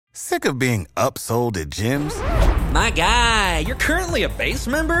Sick of being upsold at gyms? My guy, you're currently a base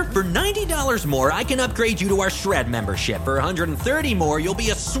member? For $90 more, I can upgrade you to our Shred membership. For $130 more, you'll be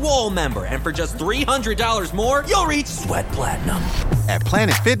a Swole member. And for just $300 more, you'll reach Sweat Platinum. At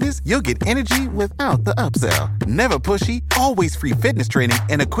Planet Fitness, you'll get energy without the upsell. Never pushy, always free fitness training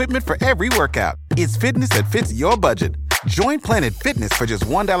and equipment for every workout. It's fitness that fits your budget. Join Planet Fitness for just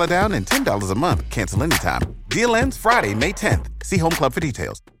 $1 down and $10 a month. Cancel anytime. Deal ends Friday, May 10th. See Home Club for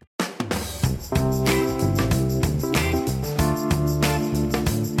details.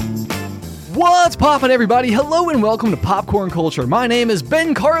 What's poppin', everybody? Hello and welcome to Popcorn Culture. My name is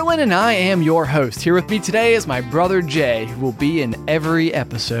Ben Carlin and I am your host. Here with me today is my brother Jay, who will be in every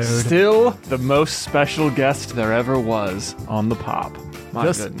episode. Still the most special guest there ever was on the Pop.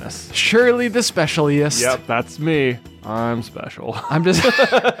 My goodness. Surely the specialist. Yep, that's me. I'm special. I'm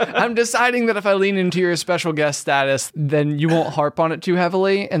deciding that if I lean into your special guest status, then you won't harp on it too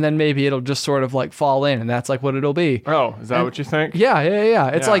heavily, and then maybe it'll just sort of like fall in, and that's like what it'll be. Oh, is that what you think? Yeah.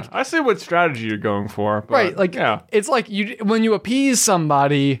 It's like, I see what strategy you're going for. But, right, like, yeah. It's like when you appease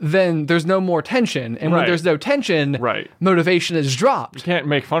somebody, then there's no more tension, and when Right. there's no tension, Right. motivation is dropped. You can't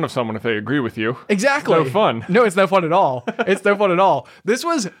make fun of someone if they agree with you. Exactly. It's no fun. No, it's no fun at all. It's no fun at all. This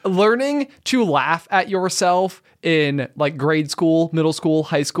was learning to laugh at yourself in like grade school, middle school,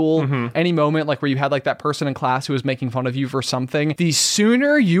 high school, any moment like where you had like that person in class who was making fun of you for something. The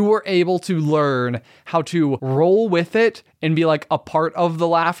sooner you were able to learn how to roll with it and be like a part of the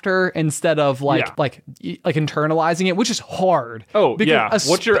laughter instead of like internalizing it, which is hard. Oh, Because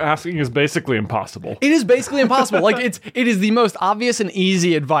yeah. What you're asking is basically impossible. It is basically impossible. Like it is the most obvious and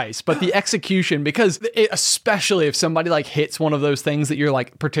easy advice, but the execution, because especially if somebody like hits one of those things that you're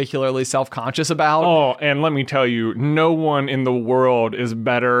like particularly self-conscious about. Oh, and let me tell you, no one in the world is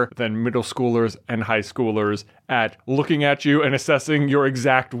better than middle schoolers and high schoolers at looking at you and assessing your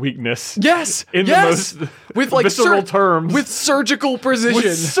exact weakness. Yes, in the most with like visceral terms, with surgical precision. It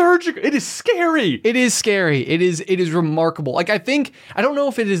is scary. It is scary. It is remarkable. Like I don't know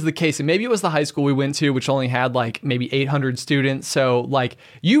if it is the case, and maybe it was the high school we went to, which only had like maybe 800 students. So like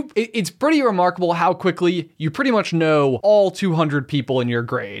it's pretty remarkable how quickly you pretty much know all 200 people in your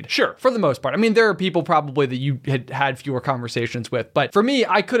grade. Sure, for the most part. I mean, there are people probably that you had fewer conversations with, but for me,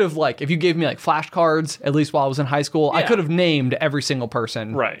 I could have like, if you gave me like flashcards, at least while I was in high school, I could have named every single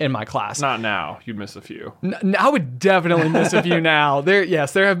person in my class. Not now. You'd miss a few. I would definitely miss a few now. There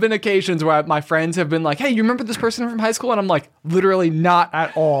have been occasions where my friends have been like, hey, you remember this person from high school? And I'm like, literally not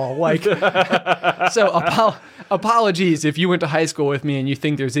at all. Like, so apologies if you went to high school with me and you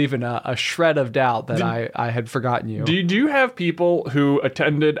think there's even a shred of doubt that I had forgotten you. Do you have people who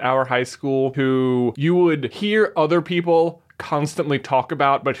attended our high school who you would hear other people constantly talk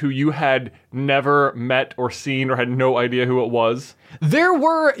about, but who you had never met or seen or had no idea who it was? There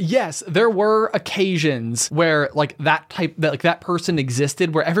were occasions where like that person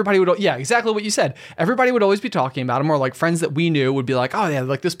existed, where everybody would, exactly what you said. Everybody would always be talking about him, or like friends that we knew would be like, oh yeah,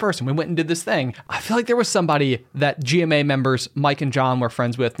 like this person, we went and did this thing. I feel like there was somebody that GMA members Mike and John were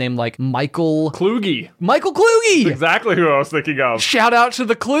friends with named like Michael Kluge. Exactly who I was thinking of. Shout out to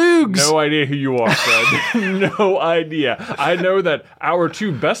the Kluges. No idea who you are, Fred. No idea. I know that our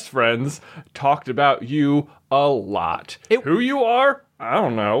two best friends talked about you a lot. Who you are? I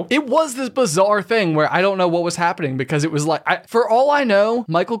don't know. It was this bizarre thing where I don't know what was happening, because it was like, for all I know,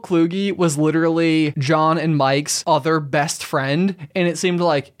 Michael Kluge was literally John and Mike's other best friend. And it seemed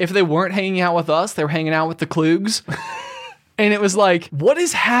like if they weren't hanging out with us, they were hanging out with the Kluges. And it was like, what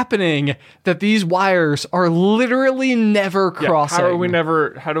is happening that these wires are literally never crossing?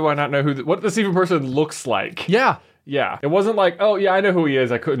 How do I not know what this even person looks like? Yeah. Yeah. It wasn't like, oh, yeah, I know who he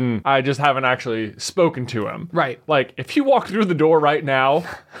is. I just haven't actually spoken to him. Right. Like, if he walked through the door right now,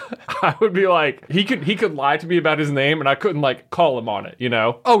 I would be like, he could lie to me about his name and I couldn't, like, call him on it, you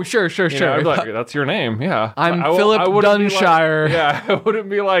know? Oh, sure. You know, I'd be like, that's your name, yeah. I'm Philip Dunshire. I wouldn't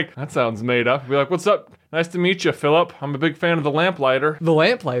be like, that sounds made up. I'd be like, what's up? Nice to meet you, Philip. I'm a big fan of the Lamplighter. The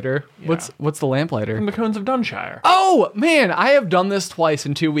Lamplighter? Yeah. What's the Lamplighter? From the Cones of Dunshire. Oh, man, I have done this twice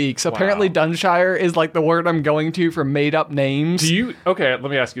in 2 weeks. Wow. Apparently Dunshire is like the word I'm going to for made up names. Okay,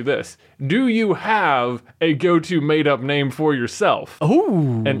 let me ask you this. Do you have a go-to made up name for yourself?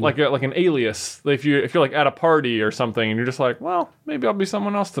 Ooh. And like an alias. If you're like at a party or something and you're just like, well, maybe I'll be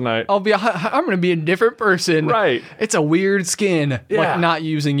someone else tonight. I'm going to be a different person. Right. It's a weird skin, Yeah. like not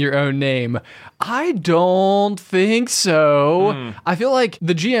using your own name. I don't don't think so. I feel like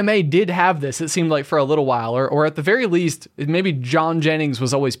the GMA did have this, it seemed like, for a little while, or at the very least, maybe John Jennings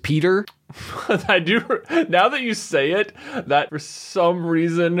was always Peter. I do. Now that you say it, that for some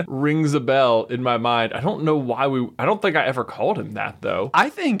reason rings a bell in my mind. I don't know why I don't think I ever called him that though. I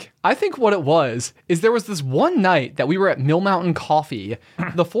think what it was is there was this one night that we were at Mill Mountain Coffee.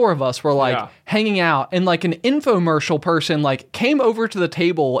 The four of us were like hanging out, and like an infomercial person like came over to the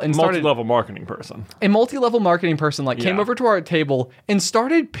table and started multi-level marketing person. A multi-level marketing person like came over to our table and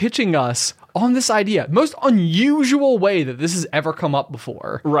started pitching us on this idea. Most unusual way that this has ever come up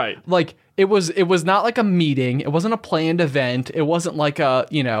before. Right. Like it was not like a meeting. It wasn't a planned event. It wasn't like a,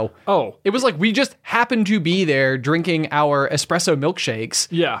 it was like we just happened to be there drinking our espresso milkshakes.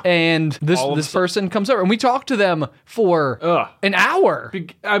 Yeah. And this person comes over and we talked to them for an hour.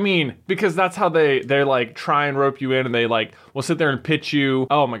 Because that's how they're like try and rope you in, and they like will sit there and pitch you.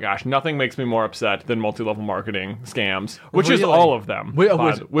 Oh my gosh, nothing makes me more upset than multi-level marketing scams, which is all of them.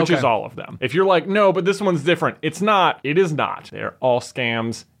 Which is all of them. If you're like, no, but this one's different. It's not. It is not. They're all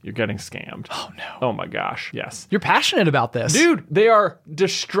scams. You're getting scammed. Oh no. Oh my gosh. Yes. You're passionate about this. Dude, they are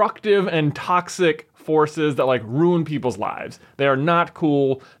destructive and toxic forces that like ruin people's lives. They are not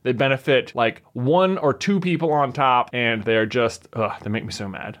cool. They benefit like one or two people on top, and they're just, they make me so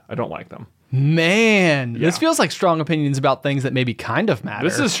mad. I don't like them. Man, this feels like strong opinions about things that maybe kind of matter.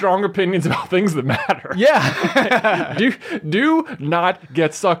 This is strong opinions about things that matter. Yeah. do not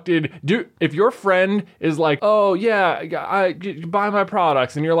get sucked in. If your friend is like, oh yeah, I buy my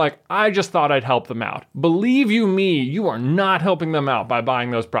products, and you're like, I just thought I'd help them out. Believe me, you are not helping them out by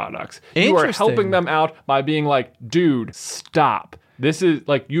buying those products. You are helping them out by being like, dude, stop. This is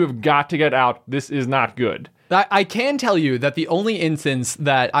like, you have got to get out. This is not good. I can tell you that the only instance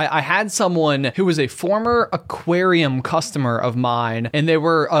that I had someone who was a former aquarium customer of mine, and they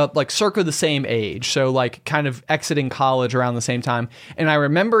were like circa the same age, so like kind of exiting college around the same time. And I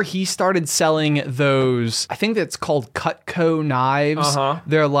remember he started selling those, I think that's called Cutco knives.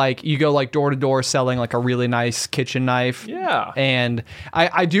 They're like, you go like door to door selling like a really nice kitchen knife. Yeah. And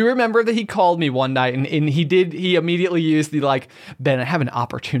I do remember that he called me one night, and he immediately used the like, Ben, I have an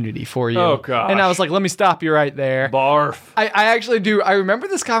opportunity for you. Oh gosh. And I was like, let me stop you right there. Barf. I actually do. I remember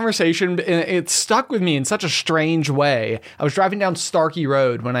this conversation, and it stuck with me in such a strange way. I was driving down Starkey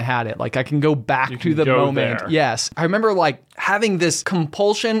Road when I had it. Like, I can go back to the moment. There. Yes. I remember like having this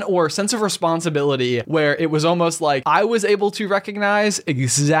compulsion or sense of responsibility where it was almost like I was able to recognize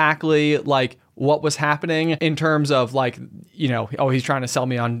exactly like what was happening in terms of like, he's trying to sell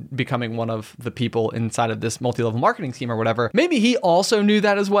me on becoming one of the people inside of this multi-level marketing scheme or whatever. Maybe he also knew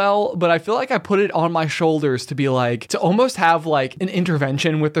that as well, but I feel like I put it on my shoulders to be like, to almost have like an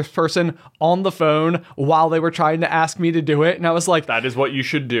intervention with this person on the phone while they were trying to ask me to do it. And I was like, that is what you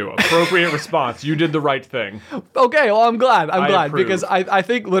should do. Appropriate response. You did the right thing. Okay, well, I'm glad approve. Because I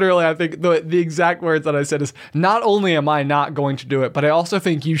think the exact words that I said is, not only am I not going to do it, but I also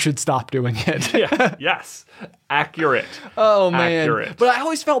think you should stop doing it. Yeah. Yes. Accurate. Oh man. Accurate. But I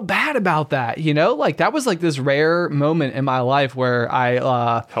always felt bad about that, like that was like this rare moment in my life where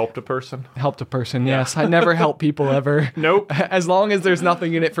I helped a person. Yes. I never help people ever. Nope. As long as there's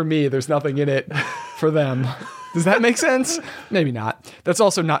nothing in it for me, there's nothing in it for them. Does that make sense? Maybe not. That's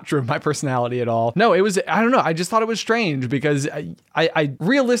also not true of my personality at all. No, it was, I don't know. I just thought it was strange because I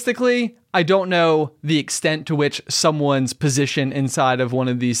realistically, I don't know the extent to which someone's position inside of one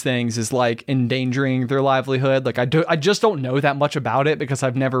of these things is like endangering their livelihood. Like I just don't know that much about it because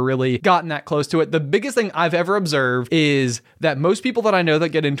I've never really gotten that close to it. The biggest thing I've ever observed is that most people that I know that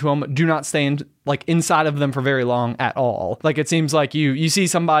get into them do not stay inside of them for very long at all. Like it seems like you see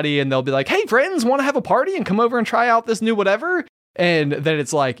somebody and they'll be like, hey friends, want to have a party and come over and try out this new whatever? And then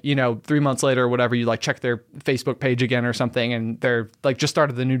it's like, 3 months later or whatever, you like check their Facebook page again or something, and they're like just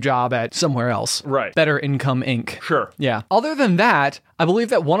started the new job at somewhere else. Right. Better Income Inc. Sure. Yeah. Other than that, I believe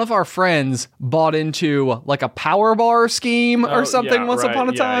that one of our friends bought into like a power bar scheme or something once upon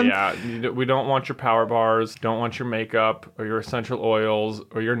a time. Yeah. We don't want your power bars, don't want your makeup or your essential oils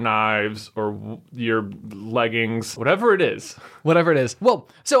or your knives or your leggings, whatever it is. Whatever it is. Well,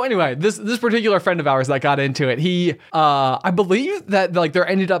 so anyway, this particular friend of ours that got into it, he, I believe that like there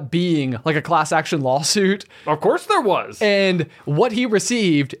ended up being like a class action lawsuit. Of course there was. And what he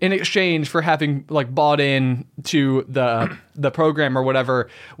received in exchange for having like bought in to the program or whatever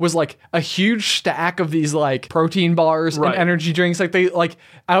was like a huge stack of these like protein bars and energy drinks. Like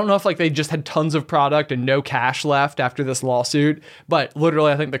I don't know if like they just had tons of product and no cash left after this lawsuit, but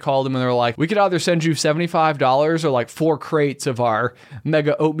literally I think they called them and they were like, we could either send you $75 or like 4 crates of our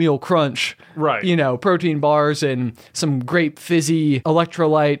mega oatmeal crunch, protein bars and some grape fizzy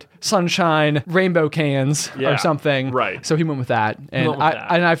electrolyte sunshine rainbow cans or something. Right. So he went with that. And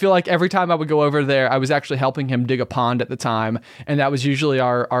I feel like every time I would go over there, I was actually helping him dig a pond at the time. And that was usually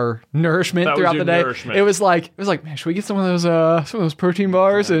our nourishment throughout the day. It was like, man, should we get some of those protein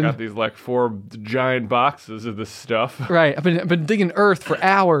bars? I got these like 4 giant boxes of this stuff. Right. I've been digging earth for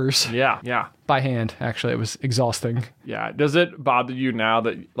hours. Yeah. By hand, actually. It was exhausting. Yeah. Does it bother you now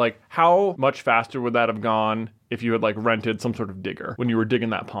that, like, how much faster would that have gone if you had, like, rented some sort of digger when you were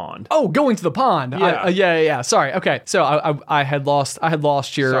digging that pond? Oh, going to the pond. Yeah. Yeah. Sorry. Okay. So I had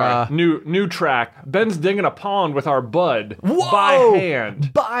lost your... Sorry. New track. Ben's digging a pond with our bud. Whoa!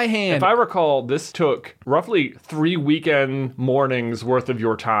 By hand. If I recall, this took roughly 3 weekend mornings worth of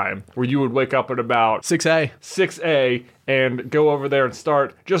your time, where you would wake up at about 6 and go over there and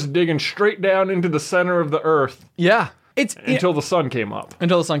start just digging straight down into the center of the earth. Yeah. Until the sun came up.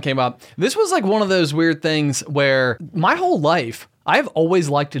 This was like one of those weird things where my whole life, I've always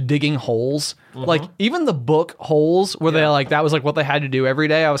liked digging holes. Like, even the book Holes, where they like, that was like what they had to do every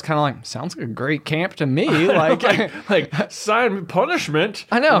day. I was kind of like, sounds like a great camp to me. Like sign punishment.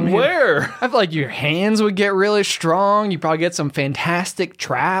 I know. Where? I feel like your hands would get really strong. You probably get some fantastic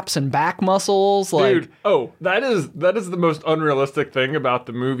traps and back muscles. Dude, that is the most unrealistic thing about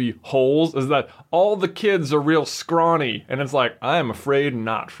the movie Holes, is that all the kids are real scrawny. And it's like, I am afraid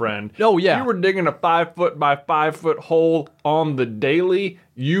not, friend. Oh, yeah. You were digging a 5 foot by 5 foot hole on the daily,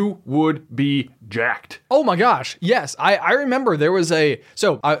 you would be jacked. Oh my gosh. Yes. I remember there was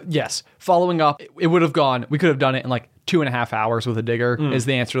following up, it would have gone, we could have done it in like 2.5 hours with a digger is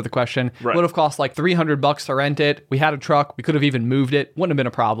the answer to the question. Right. Would have cost like $300 to rent it. We had a truck. We could have even moved it. Wouldn't have been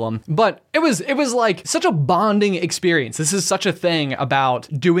a problem. But it was like such a bonding experience. This is such a thing about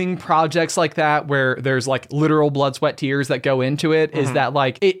doing projects like that where there's like literal blood, sweat, tears that go into it, is that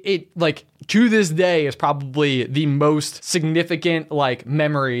like it like to this day is probably the most significant like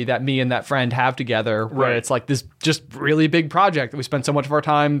memory that me and that friend have together, where it's like this just really big project that we spent so much of our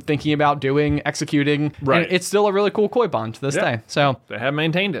time thinking about doing, executing. Right. And it's still a really cool koi pond to this day. So they have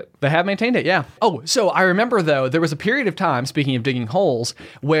maintained it. Yeah. Oh, so I remember though, there was a period of time, speaking of digging holes,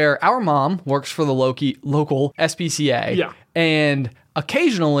 where our mom works for the local SPCA. Yeah. And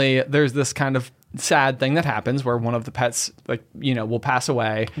occasionally there's this kind of sad thing that happens where one of the pets will pass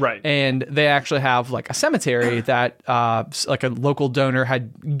away, right? And they actually have like a cemetery that like a local donor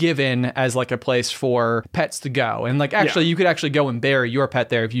had given as like a place for pets to go, and like actually you could actually go and bury your pet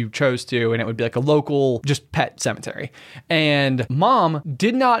there if you chose to, and it would be like a local just pet cemetery. And mom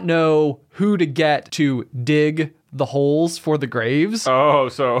did not know who to get to dig the holes for the graves. Oh,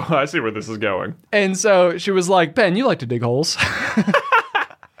 so I see where this is going. And so she was like, Ben, you like to dig holes.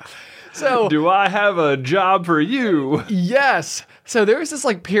 So, do I have a job for you? Yes. So there was this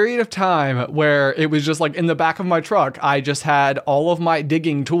like period of time where it was just like in the back of my truck, I just had all of my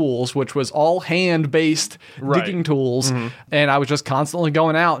digging tools, which was all hand-based digging tools. And I was just constantly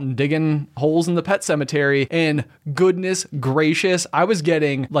going out and digging holes in the pet cemetery. And goodness gracious, I was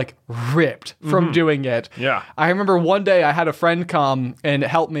getting like ripped from doing it. Yeah. I remember one day I had a friend come and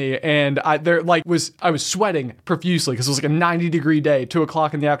help me, and I was sweating profusely because it was like a 90-degree day,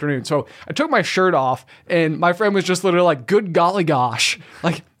 2:00 in the afternoon. So I took my shirt off, and my friend was just literally like, good golly gosh,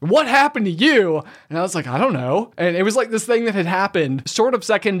 like, what happened to you? And I was like, I don't know. And it was like this thing that had happened, sort of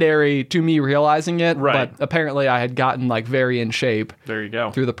secondary to me realizing it. Right. But apparently I had gotten like very in shape. There you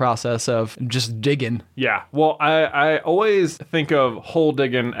go. Through the process of just digging. Yeah. Well, I always think of hole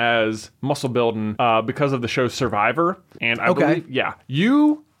digging as muscle building because of the show Survivor. And I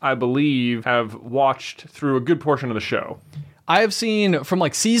believe, have watched through a good portion of the show. I have seen from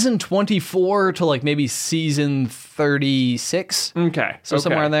like season 24 to like maybe season 36. Okay. So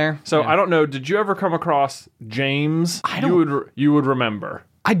somewhere in there. So I don't know. Did you ever come across James? You would remember.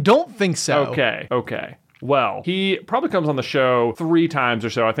 I don't think so. Okay. Well, he probably comes on the show 3 times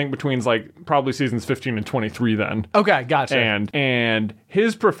or so. I think between like probably seasons 15 and 23 then. Okay, gotcha. And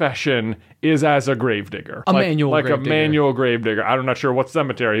his profession is as a gravedigger. Manual gravedigger. I'm not sure what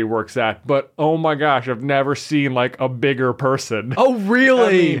cemetery he works at, but oh my gosh, I've never seen like a bigger person. Oh,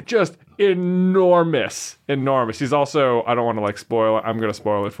 really? I mean, just enormous. He's also, I don't want to like spoil it, I'm going to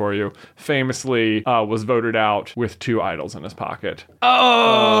spoil it for you, famously was voted out with 2 idols in his pocket.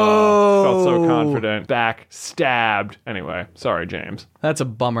 Felt so confident. Back stabbed. Anyway, sorry, James. That's a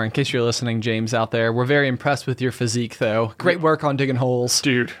bummer. In case you're listening, James, out there. We're very impressed with your physique, though. Great work on digging holes.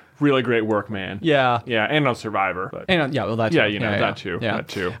 Dude, really great work, man. Yeah. Yeah, and on Survivor. But. And yeah, well, that too. Yeah, you know, that too. Yeah. That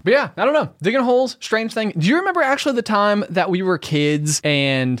too. But yeah, I don't know. Digging holes, strange thing. Do you remember actually the time that we were kids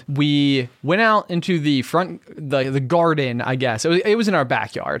and we went out into the front, the garden, I guess. It was in our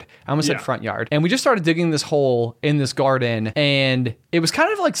backyard. I almost said front yard. And we just started digging this hole in this garden. And it was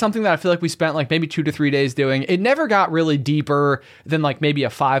kind of like something that I feel like we spent like maybe 2 to 3 days doing. It never got really deeper than like maybe a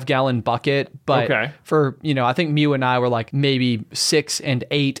 5-gallon bucket. But for, you know, I think Mew and I were like maybe 6 and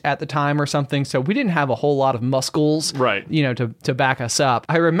 8 at the time or something. So we didn't have a whole lot of muscles, right, you know, to back us up.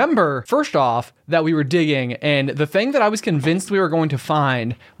 I remember, first off, that we were digging, and the thing that I was convinced we were going to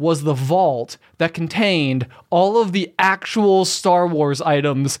find was the vault that contained all of the actual Star Wars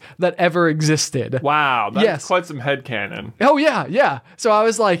items that ever existed. Wow, that's quite some headcanon. Oh, yeah. So I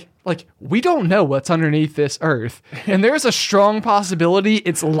was like, we don't know what's underneath this earth, and there's a strong possibility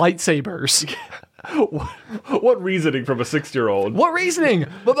it's lightsabers. What reasoning from a 6-year-old? What reasoning?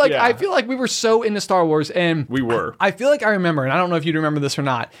 But like, I feel like we were so into Star Wars, and we were. I feel like I remember, and I don't know if you'd remember this or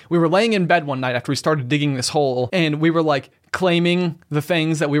not. We were laying in bed one night after we started digging this hole, and we were like claiming the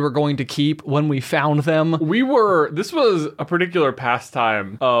things that we were going to keep when we found them. This was a particular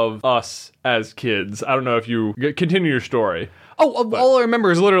pastime of us as kids. I don't know if you continue your story. All I remember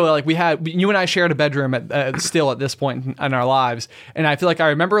is literally like you and I shared a bedroom still at this point in our lives. And I feel like I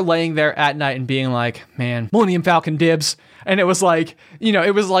remember laying there at night and being like, man, Millennium Falcon dibs. And it was like, you know,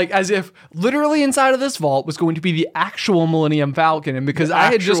 it was like as if literally inside of this vault was going to be the actual Millennium Falcon. And because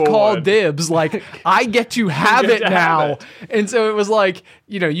I had just called dibs, like I get to have it now. And so it was like,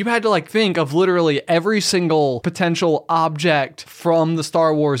 you know, you had to like think of literally every single potential object from the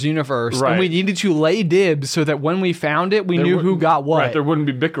Star Wars universe. Right. And we needed to lay dibs so that when we found it, we knew who got what. Right, there wouldn't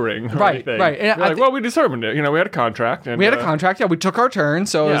be bickering or anything. Right. And well, we determined it. You know, we had a contract. And, we had a contract, we took our turn.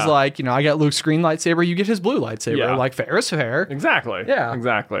 So it was like, you know, I got Luke's green lightsaber, you get his blue lightsaber. Like fair is fair. Exactly. Yeah.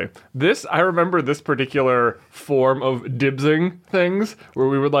 Exactly. I remember this particular form of dibsing things where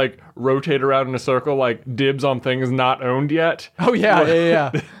we would like rotate around in a circle, like dibs on things not owned yet. Oh,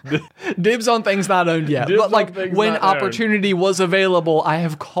 yeah. Dibs on things not owned yet. But like when opportunity was available, I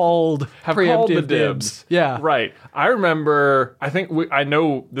have called preemptive dibs. Yeah. Right. I remember, I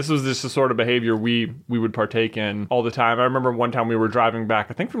know this was just the sort of behavior we would partake in all the time. I remember one time we were driving back,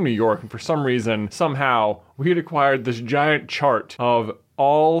 I think from New York, and for some reason, somehow, we had acquired this giant chart of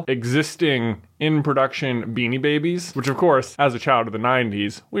all existing in production Beanie Babies, which of course, as a child of the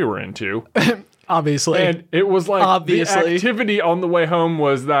 90s, we were into. Obviously. And it was like the activity on the way home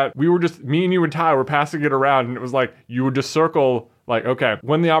was that we were just, me and you and Ty were passing it around, and it was like you would just circle like, okay,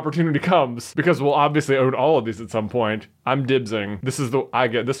 when the opportunity comes, because we'll obviously own all of these at some point, I'm dibsing. I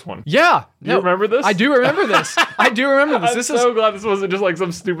get this one. Yeah. Do you remember this? I do remember this. I'm so glad this wasn't just like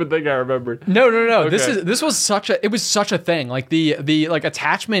some stupid thing I remembered. No. Okay. This was such a thing. Like the like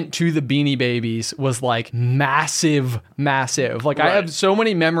attachment to the Beanie Babies was like massive. Like I have so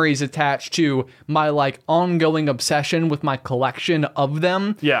many memories attached to my like ongoing obsession with my collection of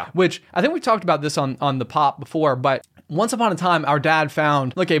them. Yeah. Which I think we talked about this on the pop before, but once upon a time, our dad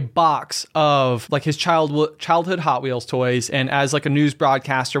found like a box of like his childhood Hot Wheels toys, and as like a news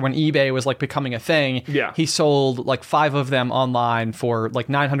broadcaster, when eBay was like becoming a thing, he sold like 5 of them online for like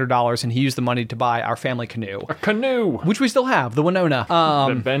 $900, and he used the money to buy our family canoe. A canoe, which we still have, the Winona.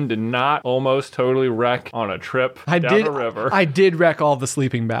 That Ben did not almost totally wreck on a trip down the river. I did wreck all the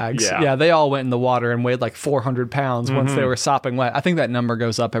sleeping bags. Yeah, they all went in the water and weighed like 400 pounds once they were sopping wet. I think that number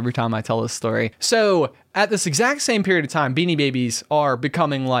goes up every time I tell this story. So at this exact same period of time, Beanie Babies are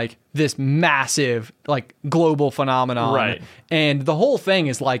becoming like this massive, like global phenomenon. Right. And the whole thing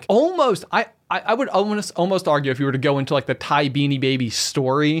is like almost, I would almost argue if you were to go into like the Thai Beanie Baby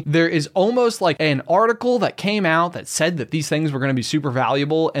story, there is almost like an article that came out that said that these things were going to be super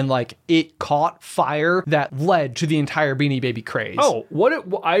valuable, and like it caught fire that led to the entire Beanie Baby craze. Oh,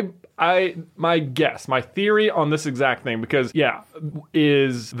 my theory on this exact thing, because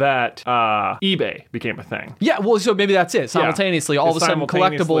is that eBay became a thing. Yeah, well, so maybe that's it. Simultaneously, all of a sudden,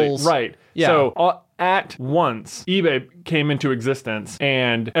 collectibles. Right. Yeah. So at once, eBay came into existence,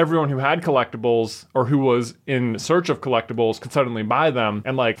 and everyone who had collectibles or who was in search of collectibles could suddenly buy them.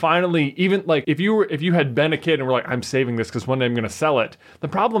 And like finally, even like if you had been a kid and were like, I'm saving this because one day I'm going to sell it. The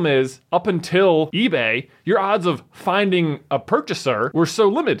problem is, up until eBay, your odds of finding a purchaser were so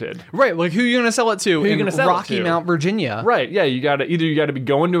limited. Right, like who are you going to sell it to Who are you in gonna sell it Rocky to? Mount, Virginia? Right, yeah, you got to be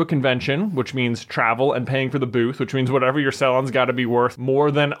going to a convention, which means travel and paying for the booth, which means whatever you're selling's got to be worth more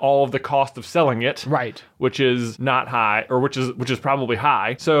than all of the cost of selling it. Right. Which is not high, or which is probably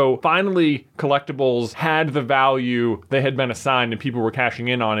high. So finally, collectibles had the value they had been assigned, and people were cashing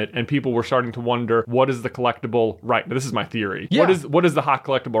in on it, and people were starting to wonder, what is the collectible right now? This is my theory. Yeah. What is the hot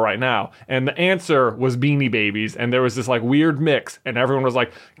collectible right now? And the answer was Beanie Babies, and there was this like weird mix, and everyone was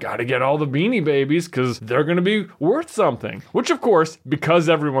like, gotta get all the Beanie Babies because they're gonna be worth something. Which of course, because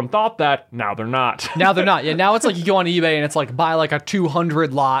everyone thought that, now they're not. Now they're not. Yeah, now it's like you go on eBay and it's like buy like a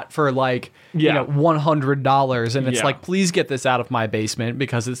 200 lot for like Yeah. $100, and it's Yeah. like, please get this out of my basement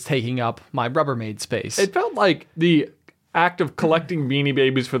because it's taking up my Rubbermaid space. It felt like the act of collecting Beanie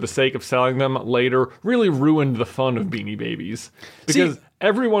Babies for the sake of selling them later really ruined the fun of Beanie Babies. Because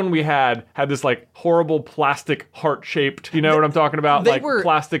everyone we had this like horrible plastic heart-shaped, you know what I'm talking about? they Like were-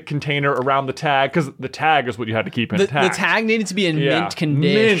 plastic container around the tag, because the tag is what you had to keep the intact. tag needed to be in Yeah. mint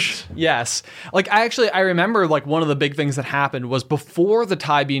condition. Mint. Yes. Like I remember like one of the big things that happened was before the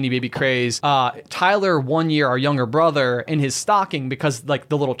Ty Beanie Baby craze, Tyler 1 year, our younger brother, in his stocking, because like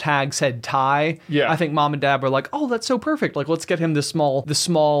the little tag said Ty. Yeah. I think mom and dad were like, oh, that's so perfect. Like, let's get him this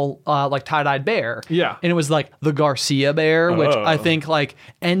small like tie-dyed bear. Yeah. And it was like the Garcia bear, which Oh. I think like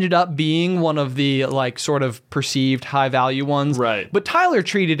ended up being one of the like sort of perceived high value ones. Right. But Tyler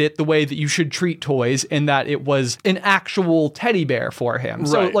treated it the way that you should treat toys, in that it was an actual teddy bear for him.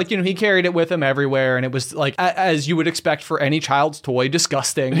 So Right. like, you know, he carried it with him everywhere, and it was like, as you would expect for any child's toy,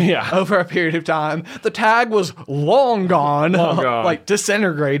 disgusting. Yeah. Over a period of time. The tag was long gone. Long gone. Like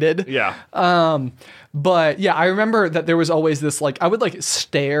disintegrated. Yeah. But yeah, I remember that there was always this like, I would like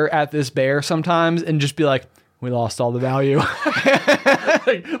stare at this bear sometimes and just be like, we lost all the value.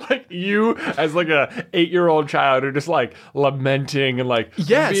 like you as like a 8-year-old child are just like lamenting and like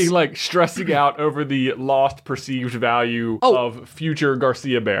Yes. being like stressing out over the lost perceived value of future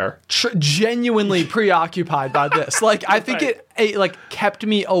Garcia bear. Genuinely preoccupied by this. Like, I think Right. it like kept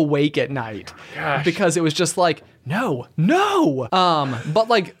me awake at night. Gosh. Because it was just like, no. But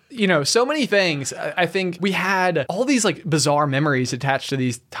like, you know, so many things. I think we had all these like bizarre memories attached to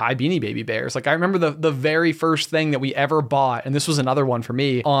these Ty Beanie Baby bears. Like, I remember the very first thing that we ever bought, and this was another one for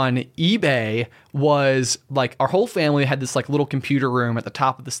me, on eBay, was like our whole family had this like little computer room at the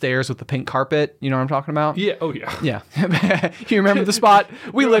top of the stairs with the pink carpet. You know what I'm talking about? Yeah. Oh yeah. Yeah. You remember the spot?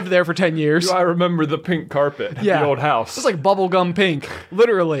 We lived there for 10 years. Do I remember the pink carpet at Yeah. the old house? It was like bubblegum pink,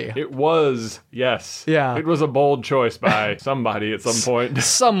 literally. It was, yes. Yeah. It was a bold choice by somebody at some point.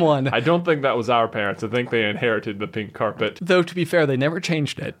 Someone. I don't think that was our parents. I think they inherited the pink carpet. Though, to be fair, they never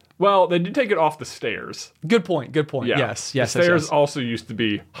changed it. Well, they did take it off the stairs. Good point. Yeah. Yes. The stairs also used to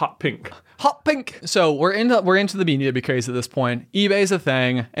be hot pink. Hot pink. So we're into the Beanie Baby craze at this point. eBay's a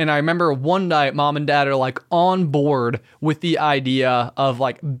thing, and I remember one night, mom and dad are like on board with the idea of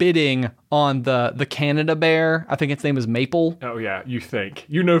like bidding on the Canada bear. I think its name is Maple. Oh yeah, you think.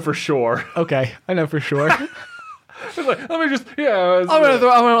 You know for sure. Okay, I know for sure. It's like, let me just, yeah. I'm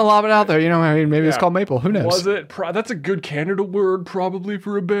gonna lob it out there. You know, I mean, maybe it's Yeah. called Maple. Who knows? Was it? That's a good Canada word, probably,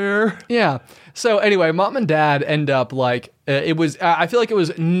 for a bear. Yeah. So anyway, mom and dad end up like, it was, I feel like it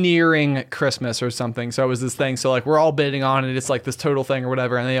was nearing Christmas or something. So it was this thing. So like we're all bidding on it. It's like this total thing or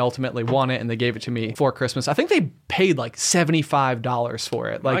whatever. And they ultimately won it and they gave it to me for Christmas. I think they paid like $75 for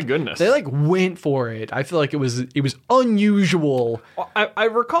it. Like, My goodness. They like went for it. I feel like it was unusual. I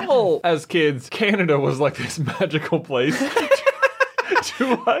recall as kids, Canada was like this magical place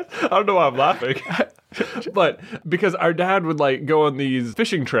to us. I don't know why I'm laughing. But because our dad would like go on these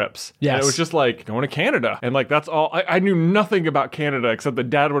fishing trips. Yes. And it was just like going to Canada. And like that's all. I knew nothing about Canada except that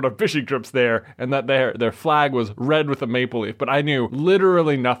dad went on fishing trips there and that their flag was red with a maple leaf. But I knew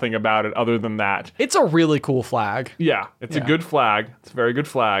literally nothing about it other than that. It's a really cool flag. Yeah, it's a good flag. It's a very good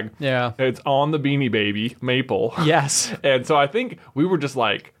flag. Yeah. It's on the Beanie Baby, maple. Yes. And so I think we were just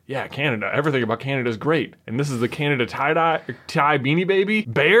like, yeah, Canada. Everything about Canada is great. And this is the Canada tie Beanie Baby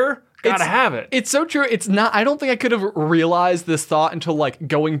bear. Gotta have it. It's so true. It's not, I don't think I could have realized this thought until like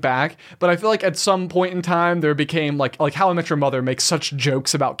going back, but I feel like at some point in time there became like How I Met Your Mother makes such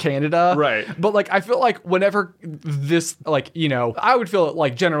jokes about Canada. Right. But like, I feel like whenever this, like, you know, I would feel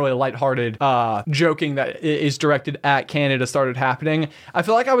like generally lighthearted joking that is directed at Canada started happening, I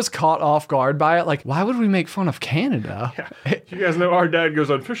feel like I was caught off guard by it. Like, why would we make fun of Canada? Yeah. You guys know our dad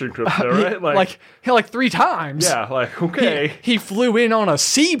goes on fishing trips there, right? Like 3 times. Yeah, like, okay. He flew in on a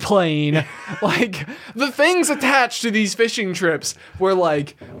seaplane. Like, the things attached to these fishing trips were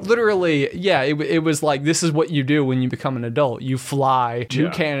like, literally, yeah, it was like, this is what you do when you become an adult. You fly to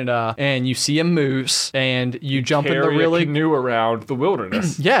Canada and you see a moose and you jump in the really a canoe around the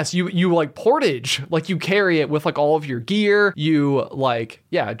wilderness. Yes, you like portage, like you carry it with like all of your gear. You like,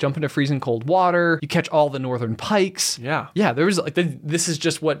 jump into freezing cold water. You catch all the northern pikes. Yeah. There was like this is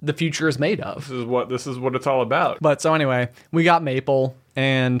just what the future is made of. This is what it's all about. But so anyway, we got maple.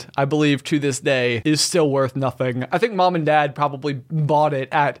 And I believe to this day is still worth nothing. I think mom and dad probably bought it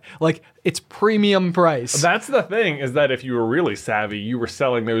at like its premium price. That's the thing, is that if you were really savvy, you were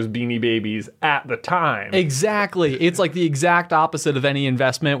selling those Beanie Babies at the time. Exactly. It's like the exact opposite of any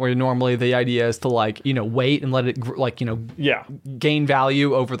investment where normally the idea is to like, you know, wait and let it like, you know, gain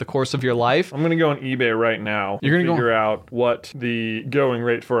value over the course of your life. I'm going to go on eBay right now and figure out what the going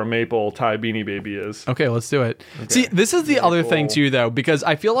rate for a maple tie Beanie Baby is. Okay, let's do it. Okay. See, this is the other thing too, though, because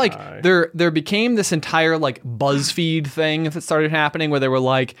I feel like there became this entire like BuzzFeed thing that started happening where they were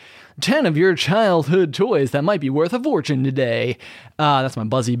like, 10 of your childhood toys that might be worth a fortune today. That's my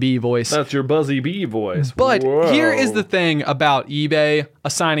Buzzy Bee voice. That's your Buzzy Bee voice. But here is the thing about eBay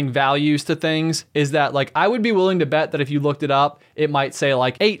assigning values to things is that like I would be willing to bet that if you looked it up, it might say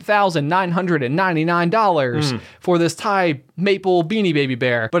like $8,999 for this Thai maple Beanie Baby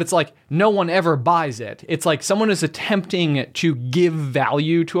bear. But it's like no one ever buys it. It's like someone is attempting to give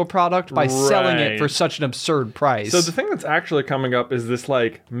value to a product by selling it for such an absurd price. So the thing that's actually coming up is this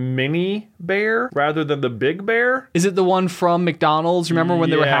like mini bear rather than the big bear. Is it the one from McDonald's? Remember when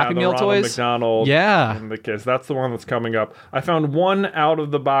they were Happy Meal toys? McDonald. Yeah. In the case. That's the one that's coming up. I found one out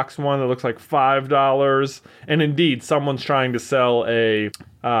of the box one that looks like $5. And indeed, someone's trying to sell a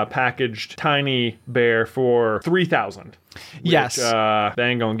packaged tiny bear for $3,000. Yes. They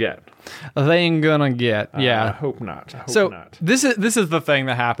ain't gonna get. They ain't gonna get. Yeah. I hope not. This is the thing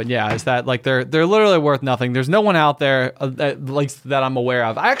that happened. Yeah, is that like they're literally worth nothing. There's no one out there that I'm aware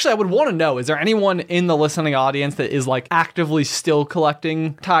of. I would want to know, is there anyone in the listening audience that is like actively still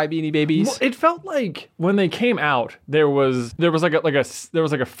collecting Thai Beanie Babies? Well, it felt like when they came out, there was like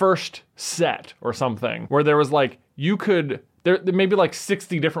a first set or something where there was like you could. There maybe like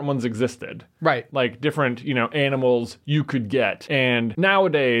 60 different ones existed. Right. Like different, you know, animals you could get. And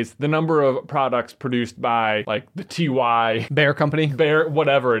nowadays, the number of products produced by like the TY Bear Company,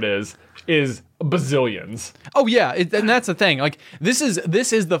 whatever it is bazillions. Oh yeah, and that's the thing. Like this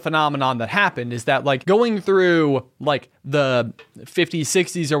is the phenomenon that happened, is that like going through like the 50s,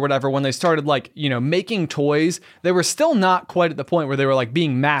 60s or whatever, when they started like, you know, making toys, they were still not quite at the point where they were like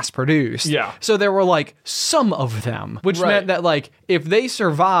being mass produced. Yeah. So there were like some of them, which meant that like if they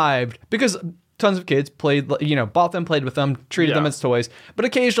survived, because tons of kids played, you know, bought them, played with them, treated them as toys. But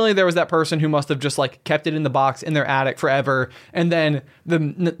occasionally there was that person who must have just like kept it in the box in their attic forever. And then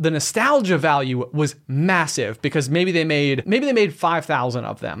the nostalgia value was massive because maybe they made 5,000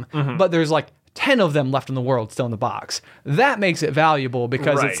 of them, but there's like 10 of them left in the world still in the box. That makes it valuable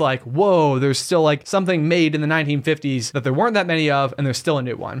because it's like, whoa, there's still like something made in the 1950s that there weren't that many of, and there's still a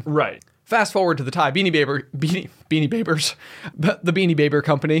new one. Right. Fast forward to the Thai Beanie Babers, the Beanie Baber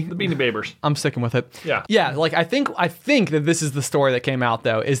company. The Beanie Babers. I'm sticking with it. Yeah. Yeah, like I think that this is the story that came out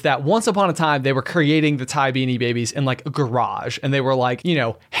though, is that once upon a time they were creating the Thai Beanie Babies in like a garage, and they were like, you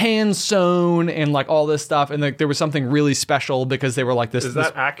know, hand sewn and like all this stuff, and like there was something really special because they were like this. Is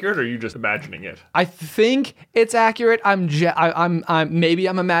that accurate, or are you just imagining it? I think it's accurate. I'm maybe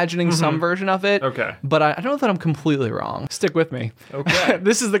I'm imagining some version of it. Okay. But I don't know that I'm completely wrong. Stick with me. Okay.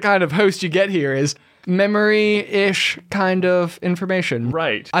 This is the kind of host you get here, is memory-ish kind of information.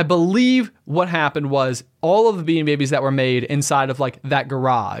 Right. I believe what happened was all of the Beanie Babies that were made inside of like that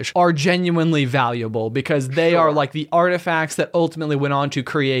garage are genuinely valuable because they are like the artifacts that ultimately went on to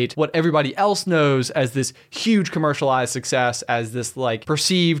create what everybody else knows as this huge commercialized success, as this like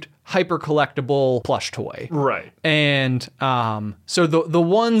perceived hyper collectible plush toy. Right. And so the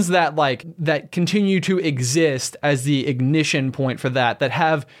ones that continue to exist as the ignition point for that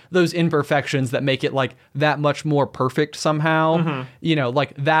have those imperfections that make it like that much more perfect somehow,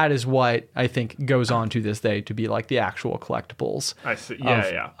 like that is what I think goes on to this day to be like the actual collectibles I see.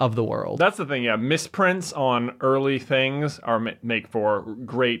 Of the world. That's the thing, misprints on early things make for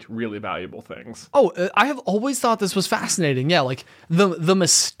great, really valuable things. Oh, I have always thought this was fascinating. Yeah, like the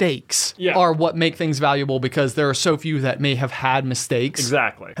mistakes are what make things valuable because there are so few that may have had mistakes.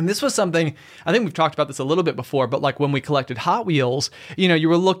 Exactly. And this was something, I think we've talked about this a little bit before, but like when we collected Hot Wheels, you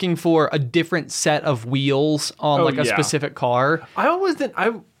were looking for a different set of wheels on a specific car. I always did.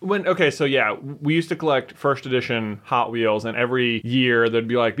 We used to collect first edition Hot Wheels, and every year there'd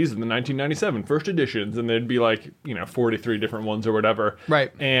be like, these are the 1997 first editions, and there'd be like, 43 different ones or whatever.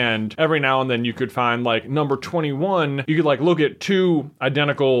 Right. And every now and then you could find like number 21, you could like look at two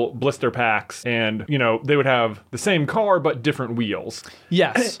identical blister packs, and, they would have the same car, but different wheels.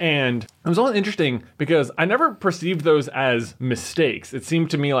 Yes. And it was all interesting because I never perceived those as mistakes. It seemed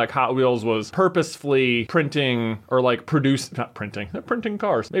to me like Hot Wheels was purposefully printing or like not printing. They're printing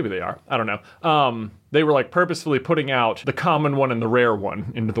cars. Maybe they are. I don't know. They were like purposefully putting out the common one and the rare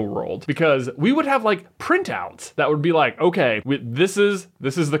one into the world, because we would have like printouts that would be like, okay, this is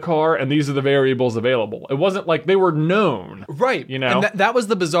the car and these are the variables available. It wasn't like they were known. Right. And that was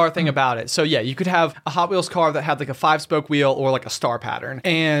the bizarre thing about it. So yeah, you could have a Hot Wheels car that had like a 5-spoke wheel or like a star pattern.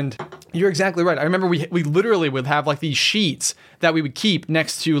 And you're exactly right. I remember we literally would have like these sheets that we would keep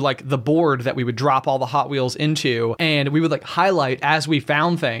next to like the board that we would drop all the Hot Wheels into, and we would like highlight as we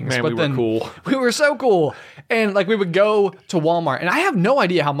found things. Man, but we were cool. We were so cool. And like we would go to Walmart, and I have no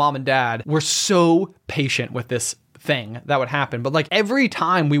idea how mom and dad were so patient with this thing that would happen. But like every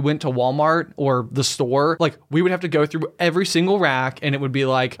time we went to Walmart or the store, like we would have to go through every single rack, and it would be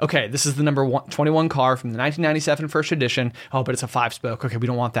like, okay, this is the number 21 car from the 1997 first edition. Oh, but it's a 5-spoke. Okay, we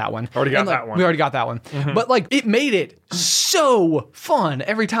don't want that one. Already got that one. We already got that one. Mm-hmm. But like it made it so fun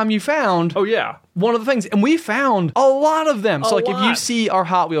every time you found one of the things. And we found a lot of them. So like if you see our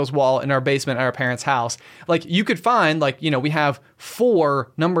Hot Wheels wall in our basement at our parents' house, like you could find like, we have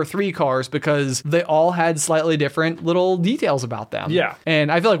 4 number 3 cars because they all had slightly different little details about them. Yeah. And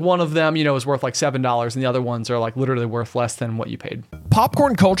I feel like one of them, is worth like $7, and the other ones are like literally worth less than what you paid.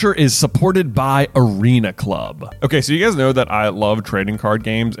 Popcorn Culture is supported by Arena Club. Okay, so you guys know that I love trading card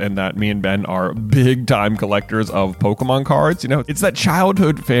games and that me and Ben are big time collectors of Pokemon cards. It's that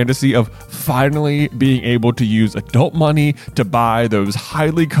childhood fantasy of finally being able to use adult money to buy those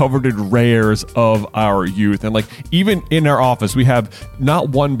highly coveted rares of our youth. And like even in our office, we have not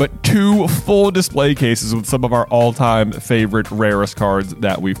one but 2 full display cases with some of our all-time favorite rarest cards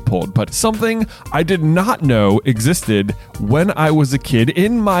that we've pulled. But something I did not know existed when I was a kid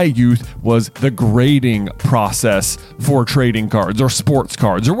in my youth was the grading process for trading cards or sports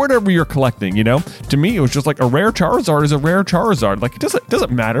cards or whatever you're collecting. To me, it was just like a rare Charizard is a rare Charizard. Like it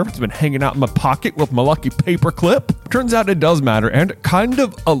doesn't matter if it's been hanging out in my pocket with my lucky paper clip. Turns out it does matter, and kind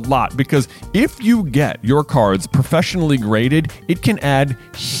of a lot, because if you get your cards professionally graded, it can add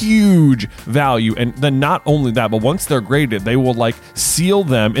huge value. And then not only that, but once they're graded, they will like seal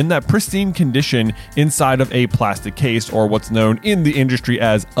them in that pristine condition inside of a plastic case, or what's known in the industry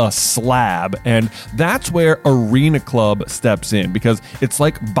as a slab. And that's where Arena Club steps in, because it's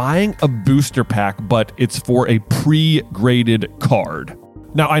like buying a booster pack, but it's for a pre-graded card.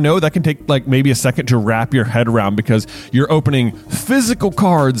 Now, I know that can take like maybe a second to wrap your head around, because you're opening physical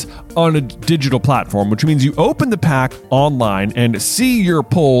cards on a digital platform, which means you open the pack online and see your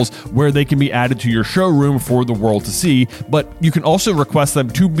pulls where they can be added to your showroom for the world to see, but you can also request them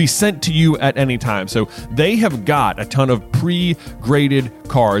to be sent to you at any time. So they have got a ton of pre-graded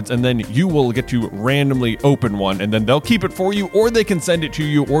cards, and then you will get to randomly open one, and then they'll keep it for you, or they can send it to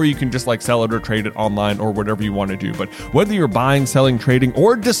you, or you can just like sell it or trade it online or whatever you want to do. But whether you're buying, selling, trading,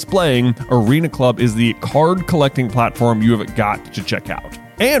 or displaying, Arena Club is the card collecting platform you have got to check out.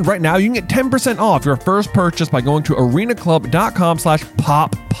 And right now, you can get 10% off your first purchase by going to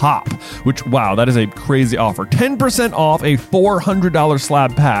arenaclub.com/poppop, which, wow, that is a crazy offer. 10% off a $400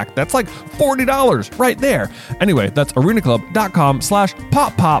 slab pack. That's like $40 right there. Anyway, that's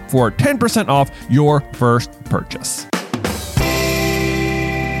arenaclub.com/poppop for 10% off your first purchase.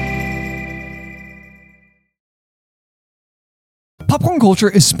 Popcorn Culture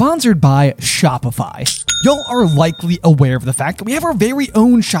is sponsored by Shopify. Y'all are likely aware of the fact that we have our very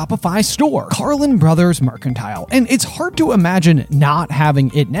own Shopify store, Carlin Brothers Mercantile, and it's hard to imagine not having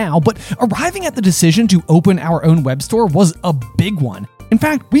it now, but arriving at the decision to open our own web store was a big one. In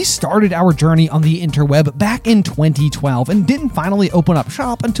fact, we started our journey on the interweb back in 2012 and didn't finally open up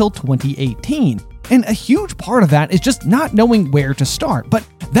shop until 2018. And a huge part of that is just not knowing where to start, but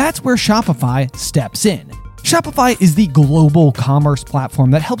that's where Shopify steps in. Shopify is the global commerce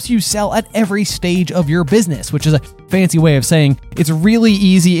platform that helps you sell at every stage of your business, which is a fancy way of saying it's a really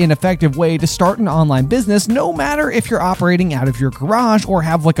easy and effective way to start an online business, no matter if you're operating out of your garage or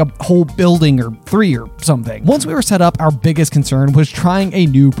have like a whole building or 3 or something. Once we were set up, our biggest concern was trying a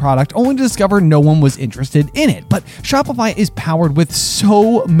new product only to discover no one was interested in it. But Shopify is powered with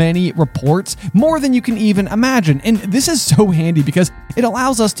so many reports, more than you can even imagine. And this is so handy because it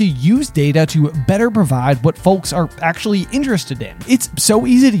allows us to use data to better provide what folks are actually interested in. It's so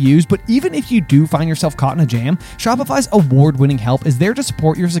easy to use, but even if you do find yourself caught in a jam, Shopify's award-winning help is there to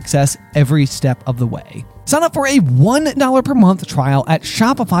support your success every step of the way. Sign up for a $1 per month trial at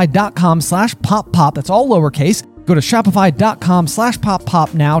shopify.com/poppop. That's all lowercase. Go to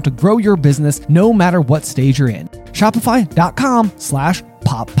shopify.com/poppop now to grow your business no matter what stage you're in.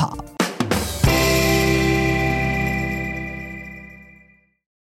 Shopify.com/poppop.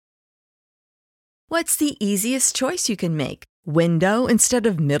 What's the easiest choice you can make? Window instead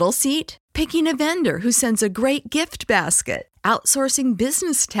of middle seat? Picking a vendor who sends a great gift basket? Outsourcing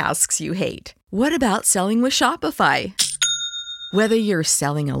business tasks you hate? What about selling with Shopify? Whether you're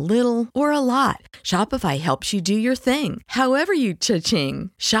selling a little or a lot, Shopify helps you do your thing, however you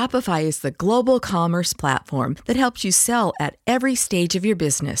cha-ching. Shopify is the global commerce platform that helps you sell at every stage of your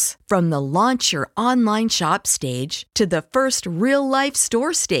business. From the launch your online shop stage to the first real-life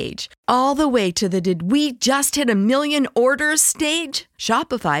store stage, all the way to the did we just hit 1 million orders stage.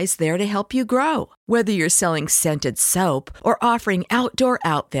 Shopify's there to help you grow. Whether you're selling scented soap or offering outdoor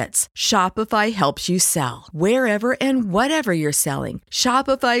outfits, Shopify helps you sell. Wherever and whatever you're selling,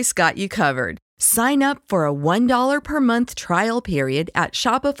 Shopify's got you covered. Sign up for a $1 per month trial period at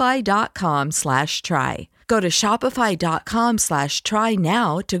shopify.com/try. Go to shopify.com/try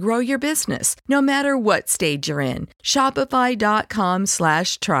now to grow your business, no matter what stage you're in.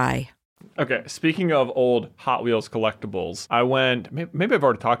 Shopify.com/try. Okay, speaking of old Hot Wheels collectibles, I went, maybe I've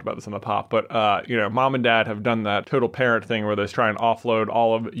already talked about this on the pop, but, mom and dad have done that total parent thing where they try and offload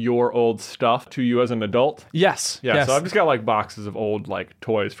all of your old stuff to you as an adult. Yes. Yeah, yes. So I've just got like boxes of old like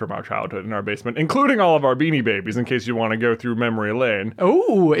toys from our childhood in our basement, including all of our Beanie Babies in case you want to go through memory lane.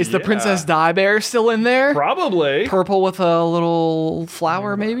 Oh, is the Princess Di Bear still in there? Probably. Purple with a little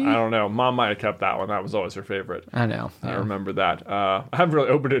flower, maybe? I don't know. Mom might have kept that one. That was always her favorite. I know. I Yeah. remember that. I haven't really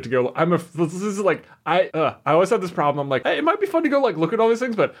opened it to go. This is like I always have this problem. I'm like, hey, it might be fun to go like look at all these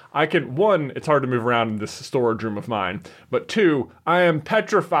things, but I can. One, it's hard to move around in this storage room of mine. But two, I am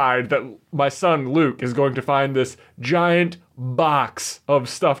petrified that my son Luke is going to find this giant box of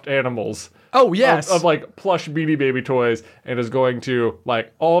stuffed animals. Oh, yes. Of like plush Beanie Baby toys, and is going to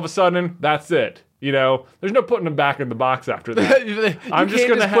like all of a sudden that's it. You know, there's no putting them back in the box after that. I'm just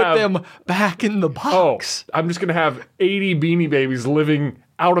gonna put them back in the box. I'm just gonna have 80 Beanie Babies living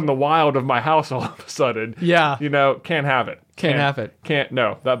out in the wild of my house all of a sudden. Yeah. You know, can't have it. Can't have it.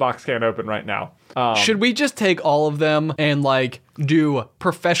 No, that box can't open right now. Should we just take all of them and like do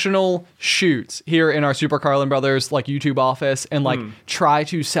professional shoots here in our Super Carlin Brothers like YouTube office and like try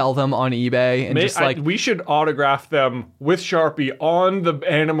to sell them on eBay and we should autograph them with Sharpie on the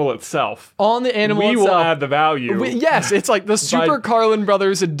animal itself. On the animal we itself. will add the value. Yes, it's like the Super Carlin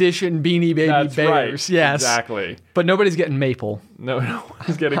Brothers edition Beanie Baby That's Bears. right. Yes, Exactly. But nobody's getting maple. No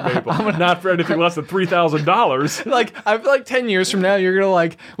one's getting maple. Not for anything less than $3,000. Like I feel like 10 years from now, you're gonna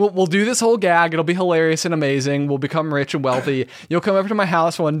like we'll do this whole gag. It'll be hilarious and amazing. We'll become rich and wealthy. You'll come over to my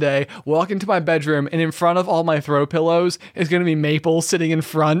house one day, walk into my bedroom, and in front of all my throw pillows is gonna be Maple sitting in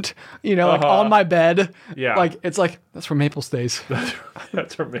front. You know, like on my bed. Yeah. Like it's like that's where Maple stays.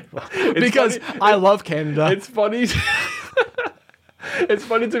 That's for maple. Because I love Canada. It's funny. It's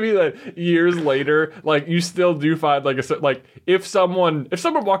funny to me that years later, like you still do find like if someone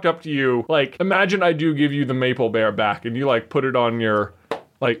walked up to you, like imagine I do give you the Maple Bear back and you like put it on your,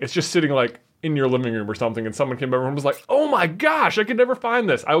 like it's just sitting like in your living room or something, and someone came over and was like, "Oh my gosh, I could never find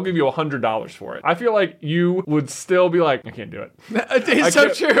this. I will give you $100 for it." I feel like you would still be like, "I can't do it." It's so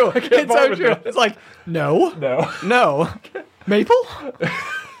true. It's so true. It's like no, Maple.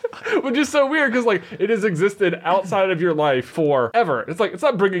 Which is so weird because like it has existed outside of your life forever. It's like it's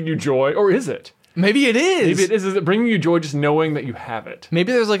not bringing you joy, or is it? Maybe it is. Maybe it is. Is it bringing you joy just knowing that you have it?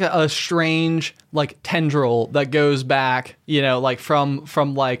 Maybe there's like a strange like tendril that goes back, you know, like from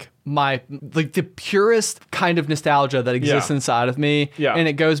like the purest kind of nostalgia that exists inside of me. Yeah. And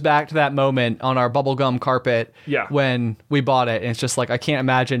it goes back to that moment on our bubblegum carpet when we bought it. And it's just like, I can't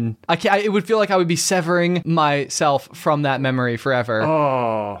imagine. It would feel like I would be severing myself from that memory forever.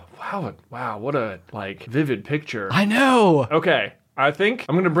 Oh, wow. What a vivid picture. I know. Okay. I think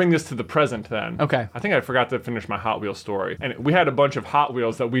I'm going to bring this to the present then. Okay. I think I forgot to finish my Hot Wheels story. And we had a bunch of Hot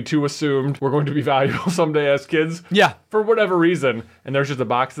Wheels that we too assumed were going to be valuable someday as kids. Yeah. For whatever reason. And there's just a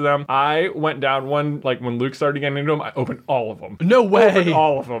box of them. I went down one, when Luke started getting into them, I opened all of them. No way. Opened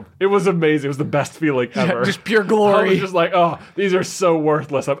all of them. It was amazing. It was the best feeling ever. Just pure I glory. was just like, oh, these are so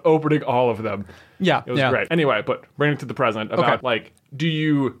worthless. I'm opening all of them. Yeah. It was great. Anyway, but bring it to the present about do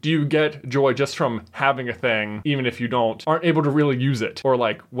you get joy just from having a thing, even if you aren't able to really use it or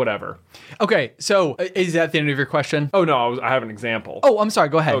whatever? Okay. So is that the end of your question? Oh no, I have an example. Oh, I'm sorry.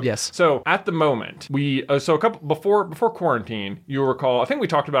 Go ahead. Okay. Yes. So at the moment, we a couple before quarantine, you'll recall. I think we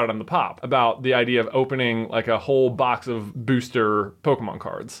talked about it on the pop about the idea of opening a whole box of booster Pokemon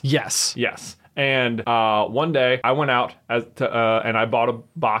cards. Yes. Yes. And one day I went out and I bought a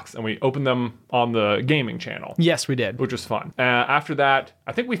box and we opened them on the gaming channel. Yes, we did. Which was fun. After that,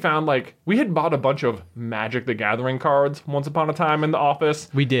 I think we found we had bought a bunch of Magic the Gathering cards once upon a time in the office.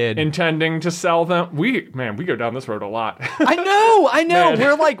 We did. Intending to sell them. We go down this road a lot. I know.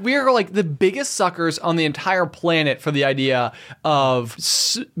 Man. We're the biggest suckers on the entire planet for the idea of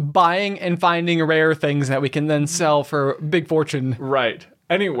buying and finding rare things that we can then sell for a big fortune. Right.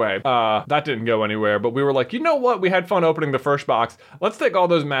 Anyway, that didn't go anywhere, but we were like, you know what? We had fun opening the first box. Let's take all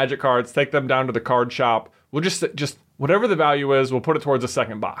those Magic cards, take them down to the card shop. We'll just whatever the value is, we'll put it towards the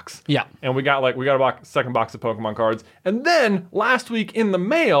second box. Yeah. And we got a second box of Pokemon cards. And then last week in the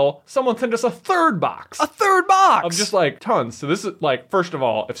mail, someone sent us a third box. A third box of just tons. So this is first of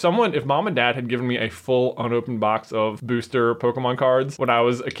all, if mom and dad had given me a full unopened box of booster Pokemon cards when I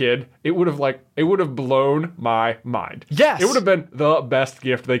was a kid, it would have blown my mind. Yes. It would have been the best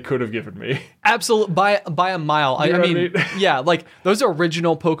gift they could have given me. Absolutely, by a mile. I mean, yeah, those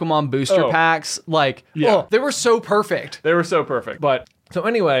original Pokemon booster packs, they were so perfect. They were so perfect. But so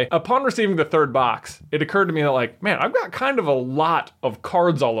anyway, upon receiving the third box, it occurred to me that man, I've got kind of a lot of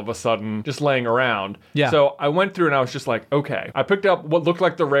cards all of a sudden just laying around. Yeah. So I went through and I was just okay. I picked up what looked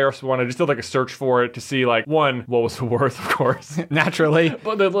like the rarest one. I just did a search for it to see one, what was the worth, of course. Naturally.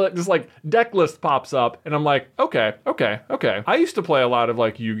 But then this deck list pops up and I'm okay. I used to play a lot of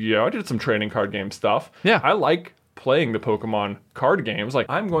Yu-Gi-Oh! I did some trading card game stuff. Yeah. I like playing the Pokemon card games.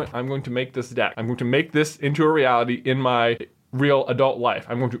 I'm going to make this deck. I'm going to make this into a reality in my real adult life.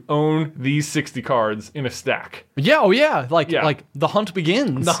 I'm going to own these 60 cards in a stack. Yeah, oh yeah. The hunt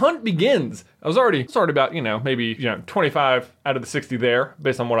begins. The hunt begins. I was already about, maybe 25 out of the 60 there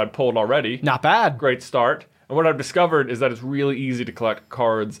based on what I'd pulled already. Not bad. Great start. And what I've discovered is that it's really easy to collect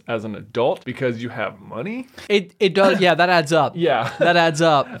cards as an adult because you have money. It does. Yeah, that adds up. Yeah. That adds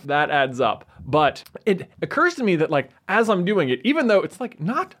up. That adds up. But it occurs to me that as I'm doing it, even though it's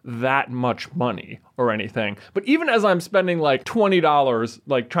not that much money or anything, but even as I'm spending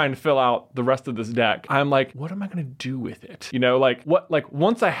 $20 trying to fill out the rest of this deck, I'm what am I going to do with it?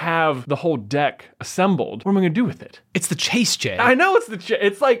 Once I have the whole deck assembled, what am I going to do with it? It's the chase, Jay. I know it's the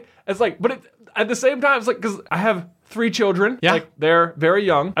chase. But at the same time, it's because I have 3 children. Yeah. They're very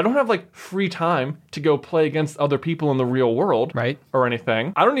young. I don't have free time to go play against other people in the real world. Right. Or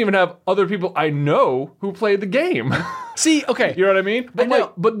anything. I don't even have other people I know who play the game. See, okay. You know what I mean? But I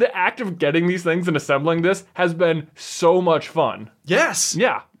know. but the act of getting these things and assembling this has been so much fun. Yes.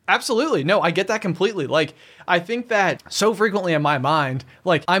 Yeah. Absolutely. No, I get that completely. I think that so frequently in my mind,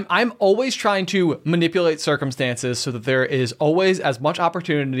 I'm always trying to manipulate circumstances so that there is always as much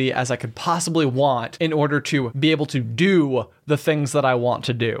opportunity as I could possibly want in order to be able to do the things that I want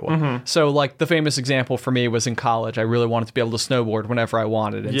to do. Mm-hmm. So the famous example for me was in college. I really wanted to be able to snowboard whenever I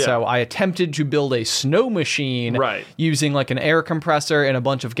wanted. And so I attempted to build a snow machine using an air compressor and a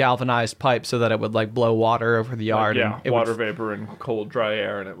bunch of galvanized pipes so that it would blow water over the yard. And water vapor and cold, dry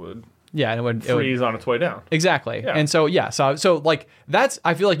air, and it would... Yeah, and it would freeze on its way down. Exactly. Yeah. And so that's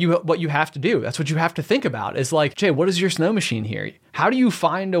I feel what you have to do. That's what you have to think about. Is Jay, what is your snow machine here? How do you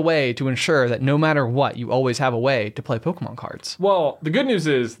find a way to ensure that no matter what, you always have a way to play Pokemon cards? Well, the good news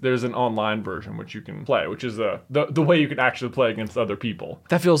is there's an online version which you can play, which is the way you can actually play against other people.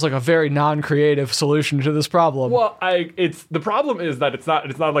 That feels like a very non-creative solution to this problem. Well, the problem is that it's not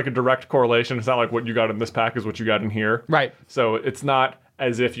a direct correlation. It's not what you got in this pack is what you got in here. Right. So it's not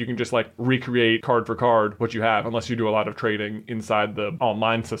as if you can just like recreate card for card what you have, unless you do a lot of trading inside the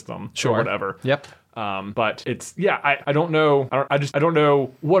online system or whatever. Yep. But it's, I don't know. I don't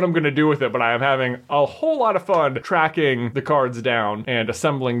know what I'm going to do with it, but I am having a whole lot of fun tracking the cards down and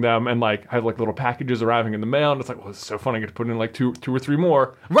assembling them. And like, I have like little packages arriving in the mail, and it's like, well, it's so fun. I get to put in like two or three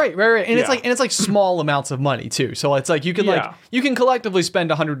more. Right. And it's like small amounts of money too. So it's like you can collectively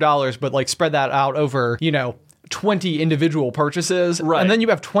spend $100, but like spread that out over, 20 individual purchases, right? And then you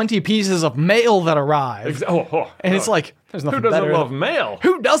have 20 pieces of mail that arrive. It's like, there's nothing better. Who doesn't love mail?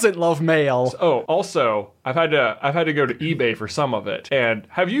 Who doesn't love mail? Also, I've had to go to eBay for some of it. And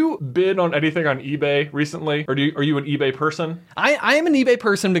have you bid on anything on eBay recently? Or are you an eBay person? I am an eBay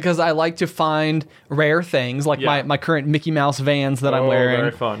person because I like to find rare things, like my current Mickey Mouse Vans that I'm wearing.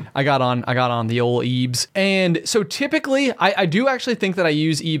 Very fun. I got on the old Ebes. And so typically I do actually think that I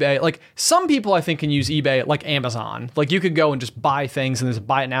use eBay. Like some people I think can use eBay like Amazon. Like you could go and just buy things and there's a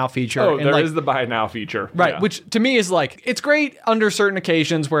buy it now feature. Oh, and there is the buy it now feature. Right, Yeah. which to me is like, it's great under certain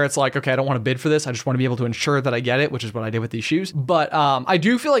occasions where it's like, okay, I don't want to bid for this. I just want to be able to ensure that I get it, which is what I did with these shoes. But I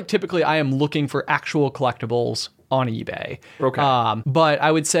do feel like typically I am looking for actual collectibles on eBay. Okay. But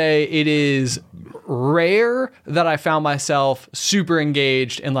I would say it is rare that I found myself super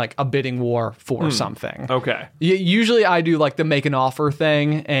engaged in like a bidding war for something. Okay. Usually I do like the make an offer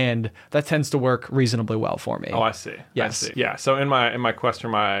thing, and that tends to work reasonably well for me. Oh, I see. Yes. I see. Yeah. So in my quest for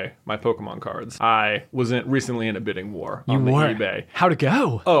my Pokemon cards, I was recently in a bidding war on the eBay. How'd it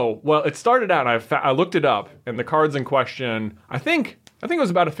go? Oh, well, it started out, I looked it up, and the cards in question, I think it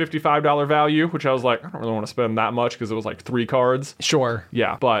was about a $55 value, which I was like, I don't really want to spend that much because it was like 3 cards. Sure.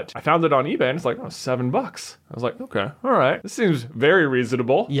 Yeah, but I found it on eBay and it's like, $7. I was like, okay, all right. This seems very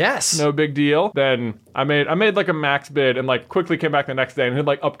reasonable. Yes. No big deal. Then I made like a max bid and like quickly came back the next day and hit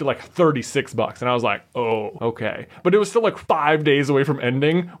like up to like $36. And I was like, oh, okay. But it was still like 5 days away from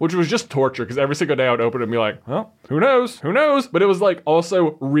ending, which was just torture because every single day I would open it and be like, well, who knows? But it was like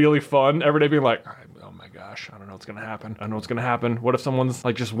also really fun every day being like, oh my gosh, I don't know what's going to happen. What if someone's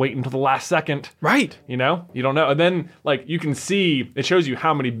like just waiting until the last second? Right. You don't know. And then like you can see, it shows you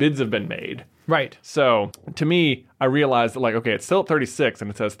how many bids have been made. Right. So to me, I realized that like, okay, it's still at 36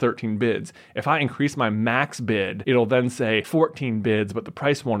 and it says 13 bids. If I increase my max bid, it'll then say 14 bids, but the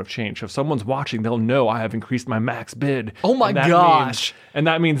price won't have changed. So if someone's watching, they'll know I have increased my max bid. Oh my gosh. And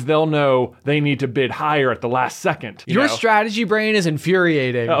that means they'll know they need to bid higher at the last second. Your strategy brain is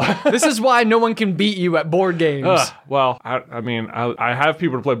infuriating. This is why no one can beat you at board games. Well, I have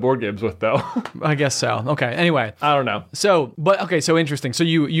people to play board games with though. I guess so. Okay. Anyway. I don't know. So interesting. So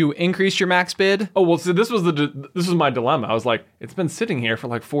you increased your max bid? Oh, well, so this was my dilemma. I was like, it's been sitting here for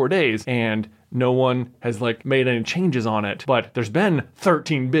like 4 days and no one has like made any changes on it, but there's been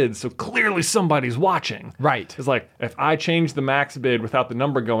 13 bids, so clearly somebody's watching. Right. It's like, if I change the max bid without the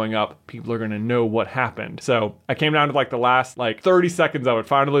number going up, people are going to know what happened. So I came down to like the last like 30 seconds of it.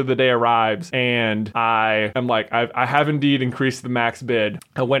 Finally, the day arrives and I am like, I have indeed increased the max bid.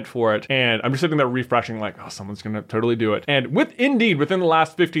 I went for it and I'm just sitting there refreshing like, oh, someone's going to totally do it. And within the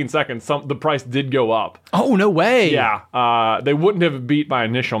last 15 seconds, the price did go up. Oh, no way. Yeah. They wouldn't have beat my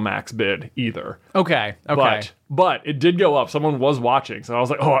initial max bid either. Okay. But it did go up. Someone was watching. So I was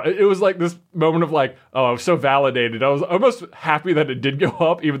like, oh, it was like this moment of like, oh, I was so validated. I was almost happy that it did go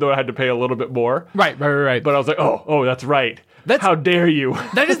up, even though I had to pay a little bit more. Right. But I was like, oh, that's right. How dare you?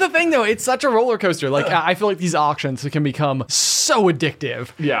 That is the thing, though. It's such a roller coaster. Like, I feel like these auctions can become so addictive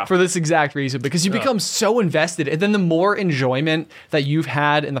for this exact reason, because you become so invested. And then the more enjoyment that you've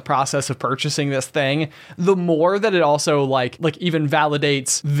had in the process of purchasing this thing, the more that it also like even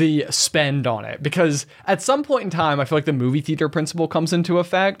validates the spend on it. Because at some point in time, I feel like the movie theater principle comes into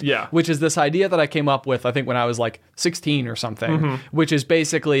effect. Yeah. Which is this idea that I came up with, I think, when I was like 16 or something, which is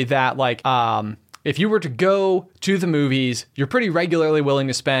basically that like, if you were to go to the movies, you're pretty regularly willing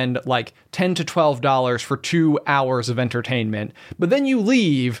to spend like $10 to $12 for 2 hours of entertainment, but then you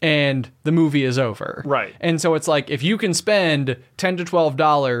leave and the movie is over. Right. And so it's like, if you can spend $10 to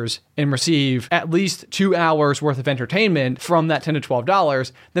 $12 and receive at least 2 hours worth of entertainment from that $10 to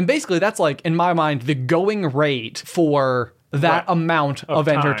 $12, then basically that's like, in my mind, the going rate for that amount of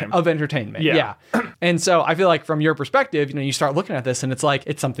entertainment. Yeah. And so I feel like from your perspective, you start looking at this and it's like,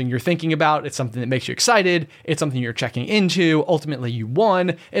 it's something you're thinking about. It's something that makes you excited. It's something you're checking into. Ultimately, you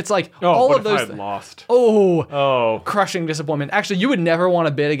won. It's like all of those. I had lost. Crushing disappointment. Actually, you would never want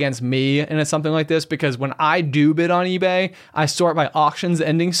to bid against me in something like this, because when I do bid on eBay, I sort by auctions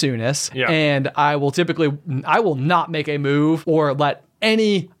ending soonest. Yeah. And I will not make a move or let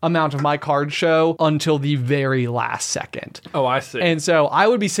any amount of my card show until the very last second. Oh, I see. And so I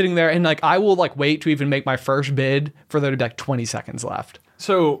would be sitting there and like, I will like wait to even make my first bid for there to be like 20 seconds left.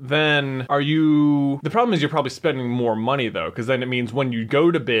 So then the problem is you're probably spending more money though, because then it means when you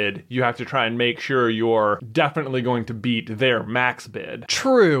go to bid, you have to try and make sure you're definitely going to beat their max bid,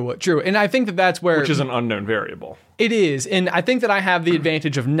 True. And I think that that's where... which is an unknown variable. It is. And I think that I have the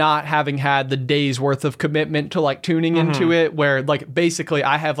advantage of not having had the day's worth of commitment to like tuning into it, where like basically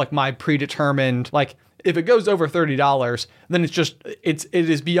I have like my predetermined, like if it goes over $30, then it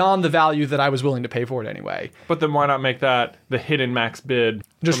is beyond the value that I was willing to pay for it anyway. But then why not make that the hidden max bid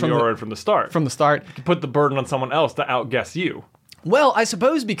from the start? From the start. Put the burden on someone else to outguess you. Well, I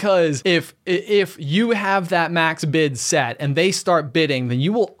suppose because if you have that max bid set and they start bidding, then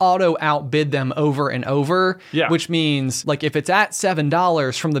you will auto outbid them over and over. Yeah. Which means, like, if it's at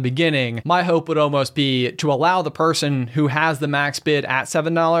 $7 from the beginning, my hope would almost be to allow the person who has the max bid at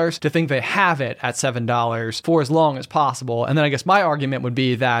 $7 to think they have it at $7 for as long as possible. And then I guess my argument would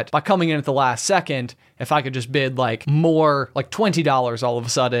be that by coming in at the last second, if I could just bid like more, like $20 all of a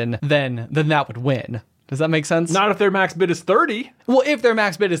sudden, then that would win. Does that make sense? Not if their max bid is 30. Well, if their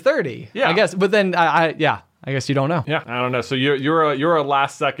max bid is 30, yeah, I guess. But then, I guess you don't know. Yeah, I don't know. So you're a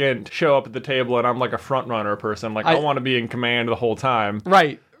last second show up at the table, and I'm like a front runner person. Like I want to be in command the whole time.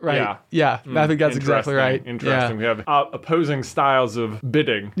 Right. Yeah. I think that's exactly right. Interesting. Yeah. We have opposing styles of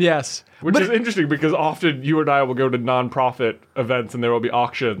bidding. Yes. Which is interesting because often you and I will go to nonprofit events and there will be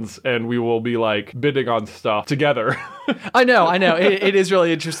auctions and we will be like bidding on stuff together. I know. It is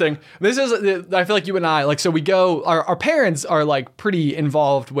really interesting. I feel like you and I, like, so we go, our parents are like pretty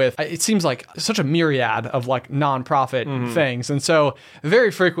involved with, it seems like such a myriad of like nonprofit things. And so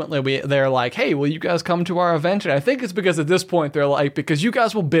very frequently they're like, hey, will you guys come to our event? And I think it's because at this point they're like, because you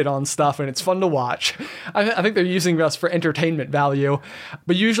guys will bid on stuff and it's fun to watch. I think they're using us for entertainment value.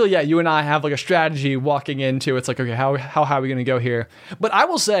 But usually, yeah, you and I have like a strategy walking into, it's like, okay, how high are we going to go here? But I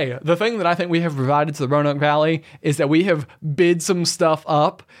will say, the thing that I think we have provided to the Roanoke Valley is that we have bid some stuff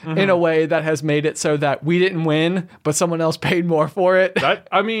up in a way that has made it so that we didn't win, but someone else paid more for it.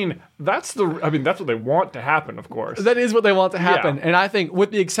 That's what they want to happen, of course. That is what they want to happen. Yeah. And I think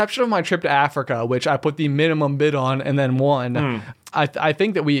with the exception of my trip to Africa, which I put the minimum bid on and then won, I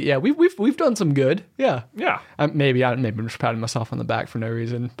think that we've done some good. Yeah. Yeah. Maybe I'm just patting myself on the back for no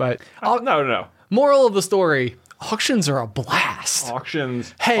reason, but no. Moral of the story: auctions are a blast.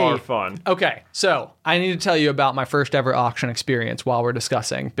 Auctions Hey. are fun. Okay, so I need to tell you about my first ever auction experience while we're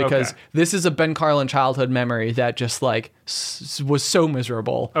discussing, because this is a Ben Carlin childhood memory that just like was so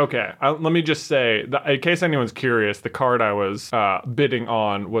miserable. Okay, let me just say, in case anyone's curious, the card I was bidding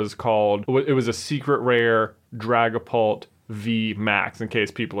on was called, it was a secret rare Dragapult V Max, in case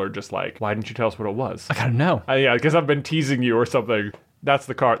people are just like, why didn't you tell us what it was? I gotta know. Yeah, because I've been teasing you or something. That's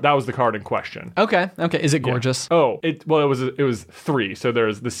the card. That was the card in question. Okay. Is it gorgeous? Oh, it was 3. So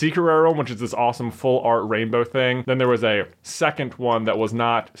there's the secret rare one, which is this awesome full art rainbow thing. Then there was a second one that was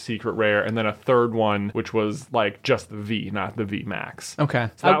not secret rare, and then a third one which was like just the V, not the V Max. Okay.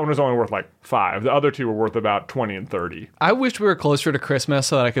 So that one was only worth like 5. The other two were worth about 20 and 30. I wish we were closer to Christmas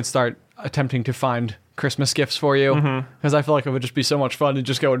so that I could start attempting to find Christmas gifts for you, because I feel like it would just be so much fun to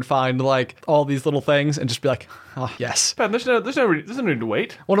just go and find like all these little things and just be like, oh yes. Ben, there's no need to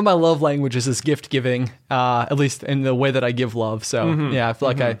wait. One of my love languages is gift giving, at least in the way that I give love. So yeah, I feel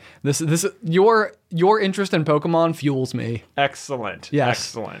like your interest in Pokemon fuels me. Excellent. Yes.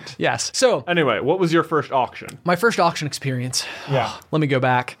 Excellent. Yes. So anyway, what was your first auction? my first auction experience. Yeah. Let me go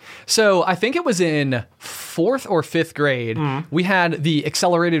back. So I think it was in 4th or 5th grade. We had the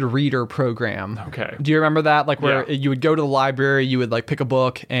accelerated reader program. Okay. Do you remember that? Like where Yeah. you would go to the library, you would like pick a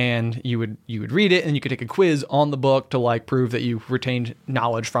book and you would read it, and you could take a quiz on the book to like prove that you retained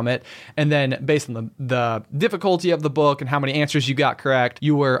knowledge from it. And then based on the difficulty of the book and how many answers you got correct,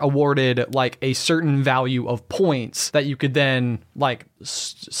 you were awarded like a certain value of points that you could then like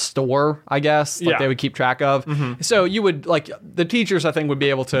store, I guess. Like Yeah. they would keep track of. So you would like, the teachers I think would be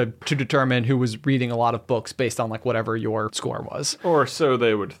able to determine who was reading a lot of books based on like whatever your score was. Or so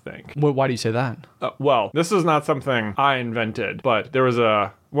they would think. Why do you say that? Well, this is not something I invented, but there was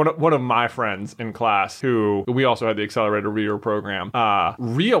one of my friends in class who, we also had the accelerated reader program,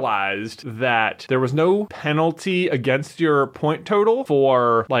 realized that there was no penalty against your point total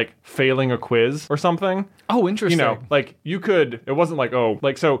for like failing a quiz or something. Oh, interesting. You know, like you could, it wasn't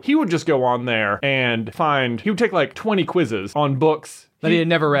like, so he would just go on there and he would take like 20 quizzes on books That he had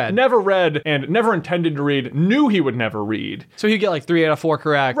never read. Never read and never intended to read, knew he would never read. So you get like 3 out of 4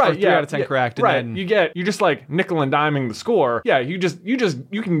 correct, or 3 out of 10 correct, and right. then You just like nickel and diming the score. Yeah, you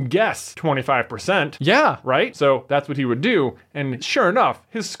can guess 25%. yeah, Right? So that's what he would do. And sure enough,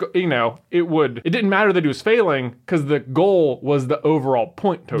 his it didn't matter that he was failing because the goal was the overall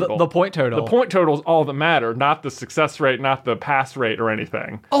point total. the point total. The point total is all that mattered, not the success rate, not the pass rate or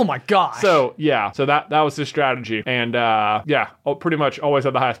anything. Oh my gosh. So yeah, so that was his strategy. And pretty much always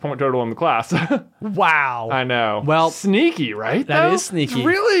had the highest point total in the class. wow. I know. Well, sneaky, right? that is sneaky. It's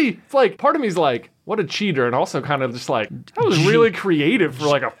really, it's like, part of me is like, what a cheater, and also kind of just like, that was really creative for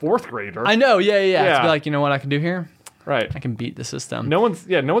like a 4th grader. I know. Yeah. Yeah. To be like, you know what I can do here? Right. I can beat the system. No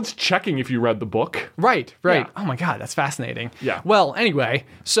one's checking if you read the book. Right. Yeah. Oh my God, that's fascinating. Yeah. Well, anyway,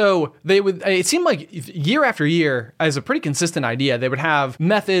 so it seemed like year after year, as a pretty consistent idea, they would have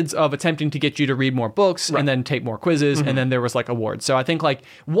methods of attempting to get you to read more books and then take more quizzes, and then there was like awards. So I think like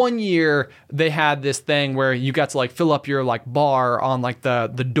one year they had this thing where you got to like fill up your like bar on like the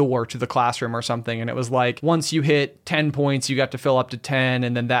door to the classroom or something, and it was like once you hit 10 points, you got to fill up to 10,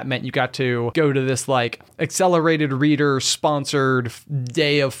 and then that meant you got to go to this like accelerated reader sponsored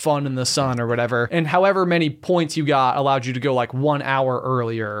day of fun in the sun or whatever, and however many points you got allowed you to go like 1 hour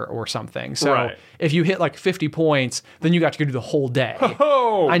earlier or something. So Right. if you hit like 50 points, then you got to go do the whole day.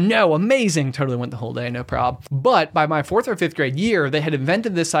 Oh, I know, amazing. Totally went the whole day, no problem. But by my 4th or 5th grade year, they had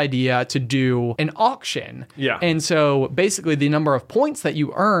invented this idea to do an auction. Yeah. And so basically the number of points that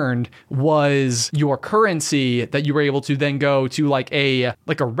you earned was your currency that you were able to then go to like a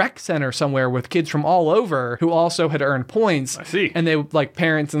rec center somewhere with kids from all over who also had earned points. I see. And they like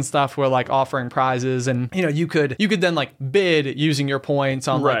parents and stuff were like offering prizes, and you could then like bid using your points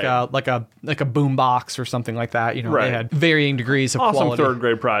on Right. like a boom box or something like that. Right. They had varying degrees of awesome quality. 3rd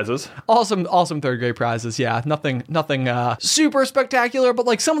grade prizes. Awesome 3rd grade prizes. Yeah, nothing super spectacular, but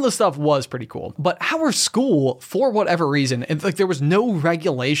like some of the stuff was pretty cool. But our school, for whatever reason, there was no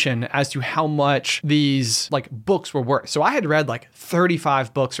regulation as to how much these like books were worth. So I had read like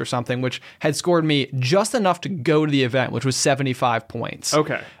 35 books or something, which had scored me just enough to go to the event, which was 75 points.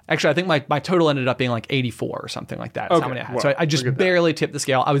 Okay. Actually, I think my total ended up being like 84 or something like that. That's how Okay, many I had. wow, So I just look at that. barely tipped the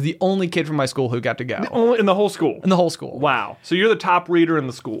scale. I was the only kid from my school who got to go. Only in the whole school. In the whole school. Wow. So you're the top reader in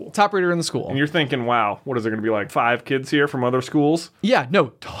the school. Top reader in the school. And you're thinking, wow, what is there going to be like 5 kids here from other schools? Yeah,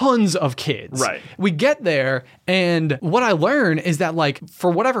 no, tons of kids. Right. We get there, and what I learn is that, like,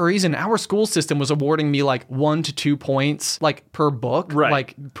 for whatever reason, our school system was awarding me like 1 to 2 points, like per book, Right.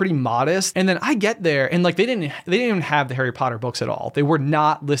 like pretty modest. And then I get there, and like they didn't even have the Harry Potter books at all. They were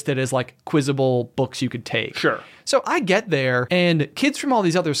not listed as like quizzable books you could take. Sure. So I get there, and kids from all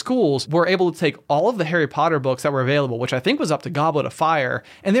these other schools were able to take all of the Harry Potter books that were available, which I think was up to Goblet of Fire,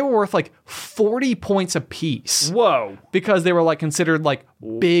 and they were worth like 40 points a piece. Whoa. Because they were like considered like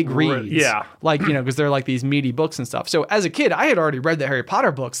big reads. Yeah. Like, because they're like these meaty books and stuff. So as a kid, I had already read the Harry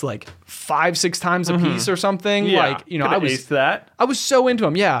Potter books like 5-6 times a piece or something. Yeah. Like, I was aced that. I was so into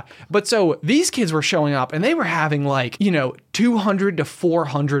them, yeah. But so these kids were showing up and they were having like, 200 to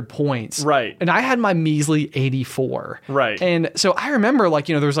 400 points. Right. And I had my measly 84. Right. And so I remember like,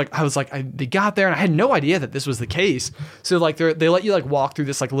 there was like, they got there and I had no idea that this was the case. So like they let you like walk through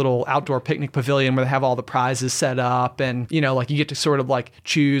this like little outdoor picnic pavilion where they have all the prizes set up, and, like you get to sort of like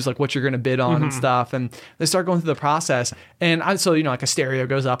choose like what you're going to bid on and stuff. And they start going through the process. And like a stereo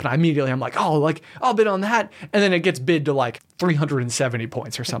goes up and I'm like, oh, like I'll bid on that. And then it gets bid to like 370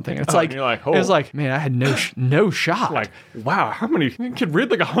 points or something. It's like, and you're like, oh. It was like, man, I had no shot. Like, wow, how many? You could read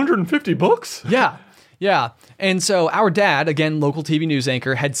like 150 books? Yeah. Yeah. And so our dad, again, local TV news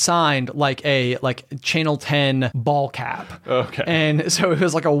anchor, had signed like a Channel 10 ball cap. Okay. And so it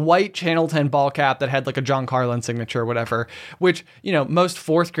was like a white Channel 10 ball cap that had like a John Carlin signature or whatever, which, most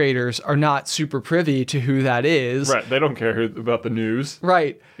 4th graders are not super privy to who that is. Right. They don't care about the news.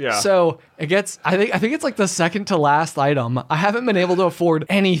 Right. Yeah. So it gets, I think it's like the second to last item. I haven't been able to afford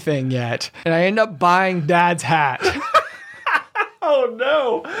anything yet. And I end up buying Dad's hat. Oh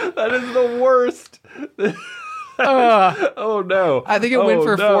no, that is the worst. Oh no. I think it went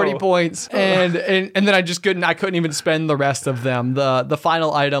for no. 40 points, and then I couldn't even spend the rest of them. The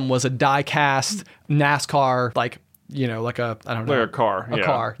final item was a die cast NASCAR, like a, I don't know. Like a car. A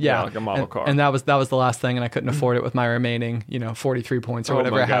car, yeah. Like a model car. And that was the last thing, and I couldn't afford it with my remaining, 43 points or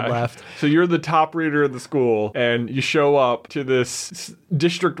whatever my I had gosh. left. So you're the top reader of the school, and you show up to this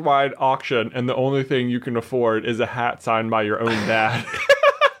district-wide auction, and the only thing you can afford is a hat signed by your own dad.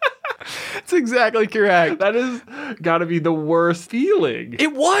 That's exactly correct. That is got to be the worst feeling.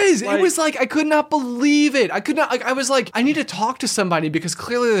 It was. Like- It was like, I could not believe it. I could not, I was like, I need to talk to somebody because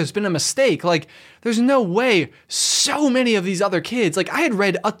clearly there's been a mistake. Like, there's no way so many of these other kids, like I had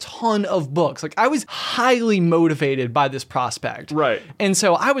read a ton of books. Like I was highly motivated by this prospect. Right. And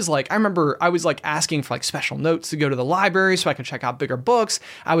so I was like, I remember I was like asking for like special notes to go to the library so I could check out bigger books.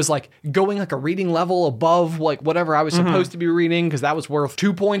 I was like going like a reading level above like whatever I was supposed to be reading because that was worth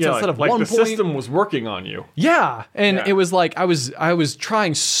 2 points instead of 1 the point. system was working on you. Yeah. And it was like I was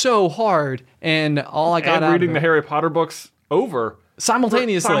trying so hard and all I got And out reading of the it, Harry Potter books over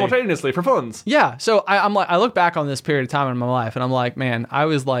simultaneously for funds. Yeah. So I'm like I look back on this period of time in my life and I'm like, man, I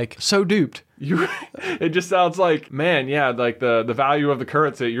was like so duped. It just sounds like, man, yeah, like the value of the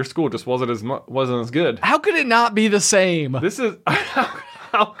currency at your school just wasn't as good. How could it not be the same? This is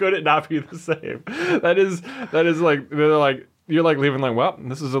how could it not be the same? That is like they're like. You're like leaving like, well,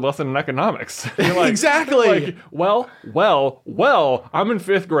 this is a lesson in economics. You're like, Exactly. Like, well, I'm in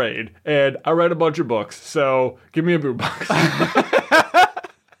 5th grade and I read a bunch of books, so give me a boombox.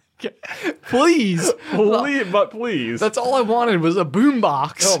 Please. Please. That's all I wanted was a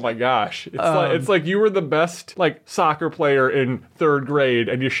boombox. Oh my gosh. It's like you were the best like soccer player in 3rd grade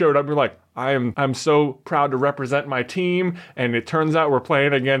and you showed up and you're like, I'm so proud to represent my team, and it turns out we're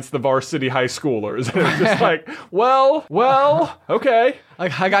playing against the varsity high schoolers. And it's just like, well, okay.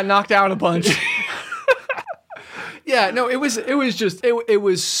 Like I got knocked out a bunch. Yeah, no, it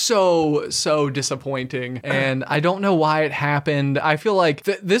was so disappointing, and I don't know why it happened. I feel like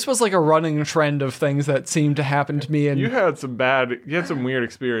this was like a running trend of things that seemed to happen to me. And you had some weird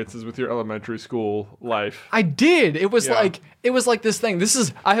experiences with your elementary school life. I did. It was like this thing.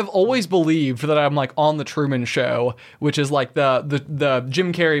 I have always believed that I'm like on the Truman Show, which is like the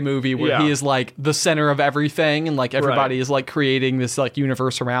Jim Carrey movie where he is like the center of everything, and like everybody is like creating this like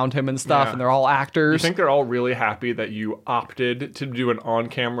universe around him and stuff, and they're all actors. You think they're all really happy that you opted to do an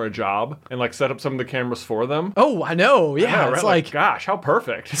on-camera job and like set up some of the cameras for them? Oh, I know. Yeah, right? it's like, gosh, how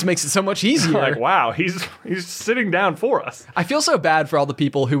perfect. This makes it so much easier. Like, wow, he's sitting down for us. I feel so bad for all the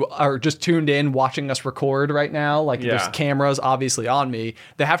people who are just tuned in watching us record right now. Like there's cameras obviously on me.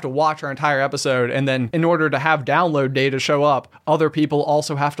 They have to watch our entire episode, and then in order to have download data show up, other people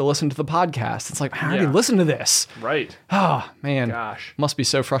also have to listen to the podcast. It's like, how do you listen to this? Right. Oh, man. Gosh. Must be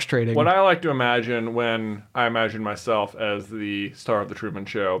so frustrating. What I like to imagine when I imagine myself as the star of the Truman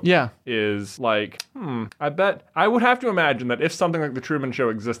Show is like, I bet I would have to imagine that if something like the Truman Show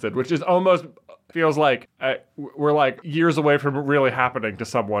existed, which is almost feels like we're like years away from it really happening to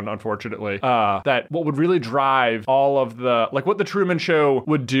someone, unfortunately, that what would really drive all of the, like what the Truman Show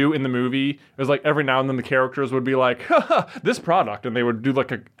would do in the movie is like every now and then the characters would be like, this product, and they would do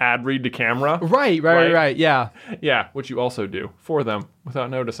like an ad read to camera. Right. Yeah. Yeah, which you also do for them without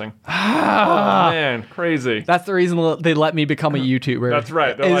noticing. Oh, man, crazy. That's the reason they let me become a YouTuber. That's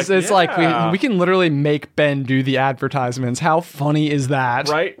right. It's like we can literally make Ben do the advertisements. How funny is that?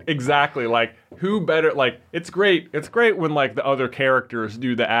 Right? Exactly. Like, who better, like, it's great when like the other characters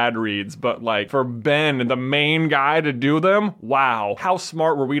do the ad reads, but like for Ben, the main guy, to do them, wow, how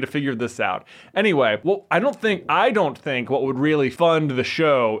smart were we to figure this out? Anyway, well, I don't think what would really fund the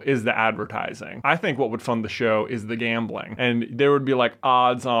show is the advertising. I think what would fund the show is the gambling, and there would be like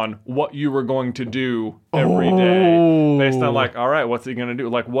odds on what you were going to do every day based on like, all right, what's he gonna do?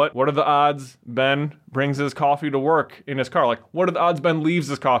 Like, what are the odds Ben brings his coffee to work in his car? Like, what are the odds Ben leaves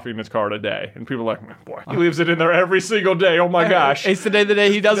his coffee in his car today? And people are like, boy, he leaves it in there every single day. Oh my gosh. It's the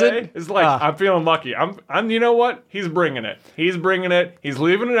day he does it. It's like, I'm feeling lucky. I'm you know what? He's bringing it. He's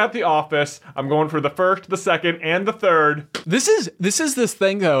leaving it at the office. I'm going for the first, the second, and the third. This is this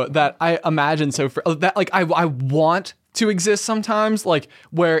thing though that I imagine that like I want to exist sometimes, like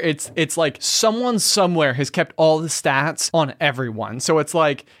where it's like someone somewhere has kept all the stats on everyone. So it's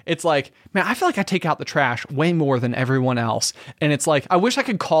like, man, I feel like I take out the trash way more than everyone else. And it's like, I wish I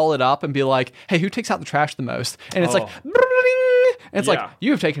could call it up and be like, hey, who takes out the trash the most? And it's like, and it's like,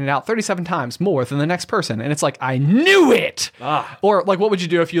 you have taken it out 37 times more than the next person. And it's like, I knew it. Or like, what would you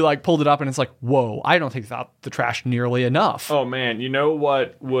do if you like pulled it up and it's like, whoa, I don't take out the trash nearly enough. Oh man, you know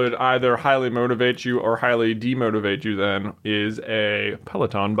what would either highly motivate you or highly demotivate you then is a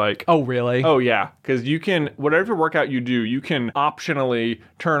Peloton bike. Oh, really? Oh yeah, because you can, whatever workout you do, you can optionally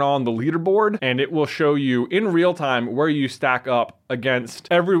turn on the leaderboard and it will show you in real time where you stack up against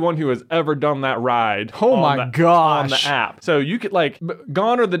everyone who has ever done that ride. Oh my gosh. On the app. So you could like,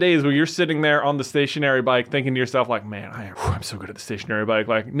 gone are the days where you're sitting there on the stationary bike thinking to yourself like, man, I'm so good at the stationary bike.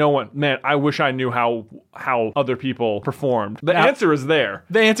 Like no one, man, I wish I knew how other people performed. The answer is there.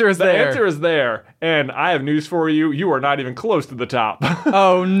 The answer is there. And I have news for you. You are not even close to the top.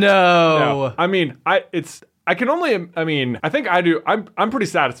 Oh no. I mean, I I can only, I mean, I think I do. I'm pretty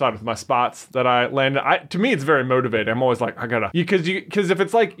satisfied with my spots that I landed. To me, it's very motivating. I'm always like, I gotta, because if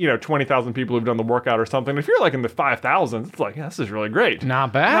it's like, 20,000 people who've done the workout or something, if you're like in the 5,000s, it's like, yeah, this is really great.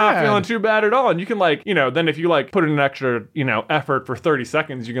 Not bad. Not feeling too bad at all. And you can like, then if you like put in an extra, effort for 30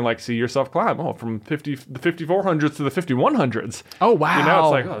 seconds, you can like see yourself climb, from the 5400s to the 5100s. Oh,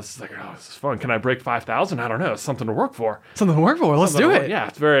 wow. It's like, this is fun. Can I break 5,000? I don't know. It's something to work for. Something to work for. Let's do it. Yeah,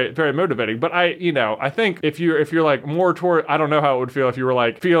 it's very, very motivating. But I think if you're like more toward, I don't know how it would feel if you were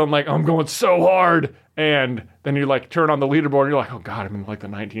like feeling like I'm going so hard, and then you like turn on the leaderboard and you're like, oh God, I'm in like the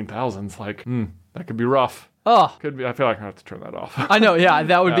 19,000s. Like, that could be rough. Oh, could be. I feel like I have to turn that off. I know. Yeah,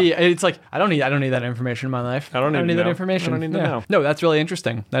 that would be. It's like I don't need that information in my life. I don't need that information. I don't need to know. No, that's really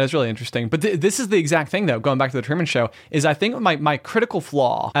interesting. That is really interesting. But this is the exact thing, though. Going back to the Truman Show, is I think my critical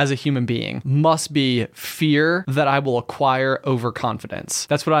flaw as a human being must be fear that I will acquire overconfidence.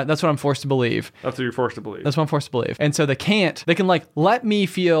 That's what I'm forced to believe. That's what you're forced to believe. That's what I'm forced to believe. And so they can like let me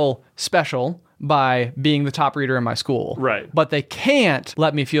feel special by being the top reader in my school. Right. But they can't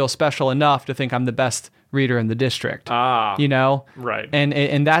let me feel special enough to think I'm the best reader in the district. Right.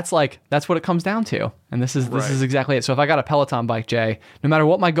 And that's what it comes down to. And this is exactly it. So if I got a Peloton bike, Jay, no matter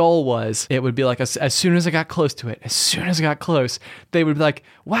what my goal was, it would be like as soon as I got close to it, they would be like,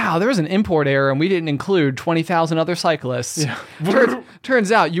 wow, there was an import error and we didn't include 20,000 other cyclists. Yeah. Turns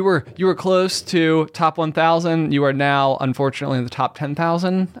out you were close to top 1,000. You are now unfortunately in the top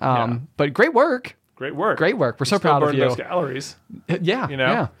 10,000. But great work. Great work. We're so proud of you. Those calories. Yeah.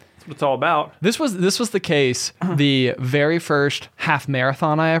 Yeah. That's what it's all about. This was the case. The very first half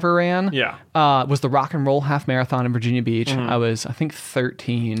marathon I ever ran was the Rock and Roll Half Marathon in Virginia Beach. I was, I think,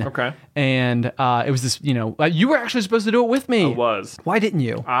 13. Okay. And it was this, you were actually supposed to do it with me. I was. Why didn't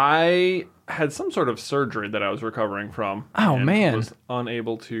you? I had some sort of surgery that I was recovering from. Oh, and man. was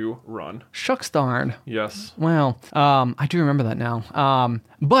unable to run. Shucks darn. Yes. Well, I do remember that now.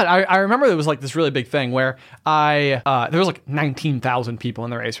 But I remember there was like this really big thing where there was like 19,000 people in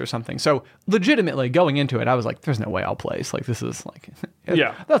the race or something. So legitimately going into it, I was like, there's no way I'll place. Like, this is like,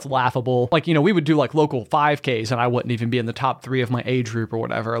 that's laughable. Like, we would do like local 5Ks and I wouldn't even be in the top 3 of my age group or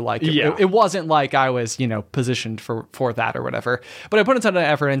whatever. Like, it wasn't like I was, positioned for that or whatever. But I put a ton of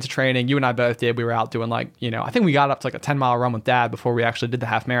effort into training. You and I both did. We were out doing like, I think we got up to like a 10-mile run with Dad before we actually did the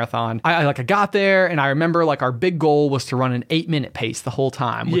half marathon. I got there and I remember like our big goal was to run an 8-minute pace the whole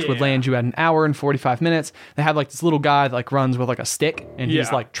time, which would land you at an hour and 45 minutes. They have like this little guy that like runs with like a stick and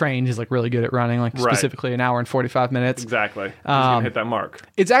he's like trained. He's like really good at running, like specifically an hour and 45 minutes. Exactly. He's gonna hit that mark.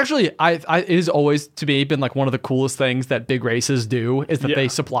 It's actually, it is always to me been like one of the coolest things that big races do is that they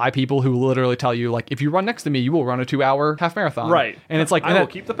supply people who literally tell you like, if you run next to me, you will run a 2-hour half marathon. Right. And it's like, I will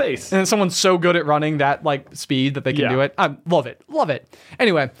keep the pace. And someone's so good at running that like speed that they can do it. I love it.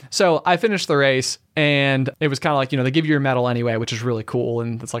 Anyway, so I finished the race and it was kind of like, they give you your medal anyway, which is really cool.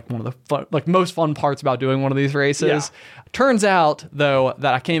 And it's like one of the most fun parts about doing one of these races. Yeah. Turns out though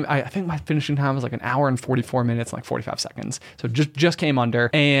that I think my finishing time was like an hour and 44 minutes and like 45 seconds. So just came under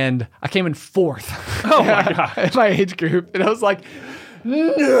and I came in 4th. Oh my God. In my age group. And I was like,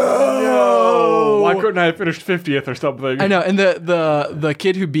 no! Why couldn't I have finished 50th or something? I know, and the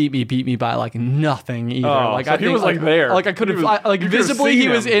kid who beat me by like nothing either. Like so he was like there. Like I could have like visibly he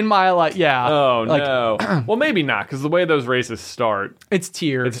was in my like Oh like, no. Well, maybe not because the way those races start, it's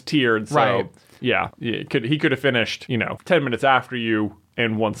tiered. So right. He could have finished 10 minutes after you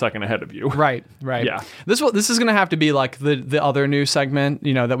and 1 second ahead of you. Right. Yeah. This is going to have to be like the other new segment,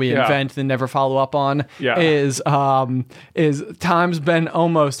 that we invent and never follow up on. Yeah. Is times Ben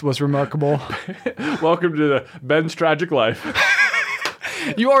almost was remarkable. Welcome to Ben's tragic life.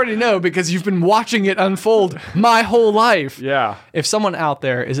 You already know because you've been watching it unfold my whole life. Yeah. If someone out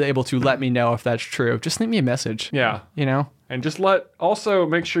there is able to let me know if that's true, just leave me a message. Yeah. And just also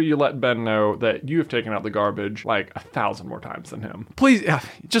make sure you let Ben know that you have taken out the garbage like 1,000 more times than him. Please,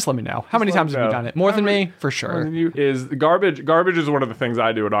 just let me know. How many times have you done it? More than me? For sure. Garbage is one of the things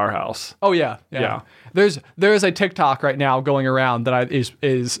I do at our house. Oh, yeah. There is a TikTok right now going around that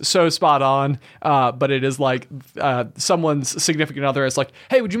is so spot on, but it is like someone's significant other is like,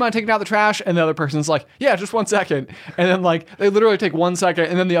 hey, would you mind taking out the trash? And the other person's like, yeah, just 1 second. And then like they literally take 1 second,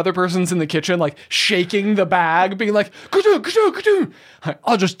 and then the other person's in the kitchen like shaking the bag, being like,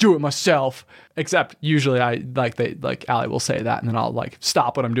 I'll just do it myself. Except usually Allie will say that, and then I'll like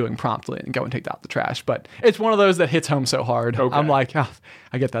stop what I'm doing promptly and go and take out the trash. But it's one of those that hits home so hard. Okay. I'm like,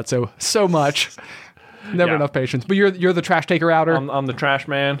 I get that so much. Never enough patience. But you're the trash taker outer. I'm the trash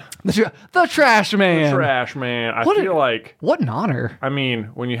man. The trash man. The trash man. I feel like what an honor. I mean,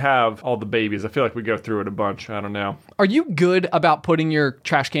 when you have all the babies, I feel like we go through it a bunch. I don't know. Are you good about putting your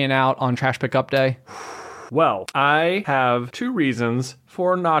trash can out on trash pickup day? Well, I have 2 reasons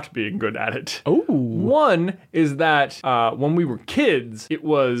for not being good at it. Ooh. One is that when we were kids, it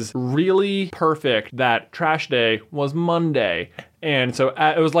was really perfect that trash day was Monday. And so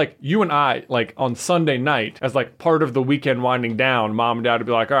it was like you and I, like on Sunday night, as like part of the weekend winding down, Mom and Dad would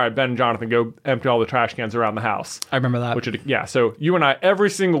be like, all right, Ben and Jonathan, go empty all the trash cans around the house. I remember that. So you and I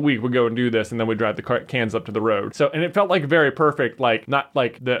every single week would go and do this, and then we'd drive the cans up to the road. So, and it felt like very perfect, like not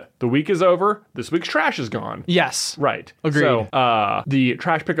like the week is over, this week's trash is gone. Yes. Right. Agreed. So the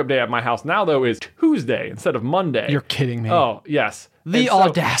trash pickup day at my house now, though, is Tuesday instead of Monday. You're kidding me. Oh, yes. The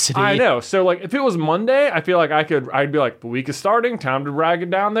audacity. I know. So like if it was Monday, I feel like I'd be like, the week is starting, time to drag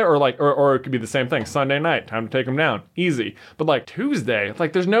it down there, or like or it could be the same thing, Sunday night, time to take them down. Easy. But like Tuesday,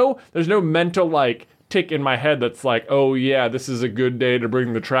 like there's no mental like tick in my head that's like, oh yeah, this is a good day to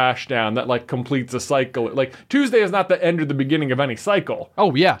bring the trash down. That like completes a cycle. Like Tuesday is not the end or the beginning of any cycle.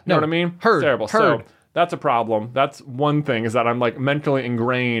 Oh yeah. You know what I mean? Heard. Terrible. Heard. So that's a problem. That's one thing, is that I'm like mentally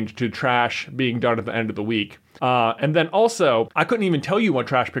ingrained to trash being done at the end of the week. And then also, I couldn't even tell you what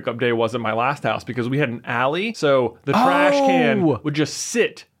trash pickup day was at my last house because we had an alley. So the trash can would just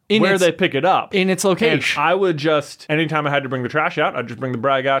sit where they pick it up. In its location. And I would just, anytime I had to bring the trash out, I'd just bring the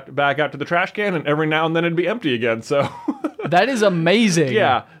bag out to the trash can, and every now and then it'd be empty again. So that is amazing.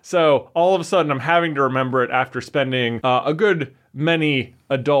 Yeah. So all of a sudden, I'm having to remember it after spending a good many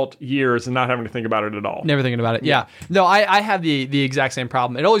adult years and not having to think about it at all. Never thinking about it. Yeah. No, I have the exact same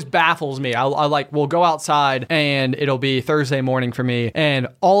problem. It always baffles me. I like, we'll go outside and it'll be Thursday morning for me, and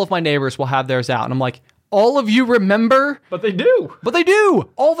all of my neighbors will have theirs out. And I'm like, all of you remember? But they do.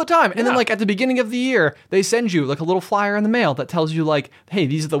 All the time. And then like at the beginning of the year, they send you like a little flyer in the mail that tells you like, hey,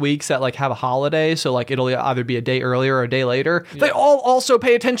 these are the weeks that like have a holiday. So like it'll either be a day earlier or a day later. Yeah. They all also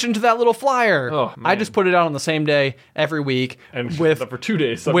pay attention to that little flyer. Oh, man. I just put it out on the same day every week. And for 2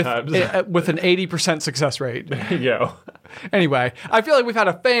 days sometimes. With an 80% success rate. There you go. Anyway, I feel like we've had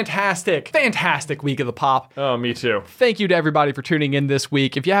a fantastic week of the Pop. Oh, me too. Thank you to everybody for tuning in this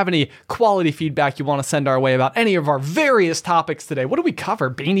week. If you have any quality feedback you want to send our way about any of our various topics today, what do we cover?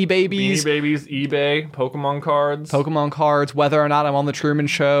 Beanie Babies? Beanie Babies, eBay, Pokemon cards, whether or not I'm on the Truman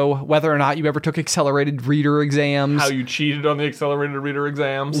Show, whether or not you ever took accelerated reader exams, how you cheated on the accelerated reader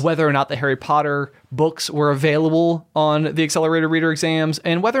exams, whether or not the Harry Potter books were available on the accelerated reader exams,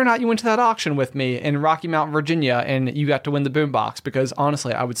 and whether or not you went to that auction with me in Rocky Mount, Virginia, and you got to win the boombox, because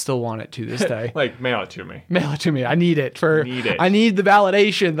honestly, I would still want it to this day. Like, mail it to me. Mail it to me. I need it. I need the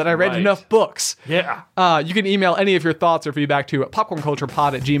validation that I read enough books. Yeah. You can email any of your thoughts or feedback to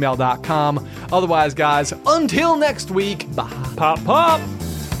popcornculturepod@gmail.com. Otherwise, guys, until next week, bye. Pop, pop.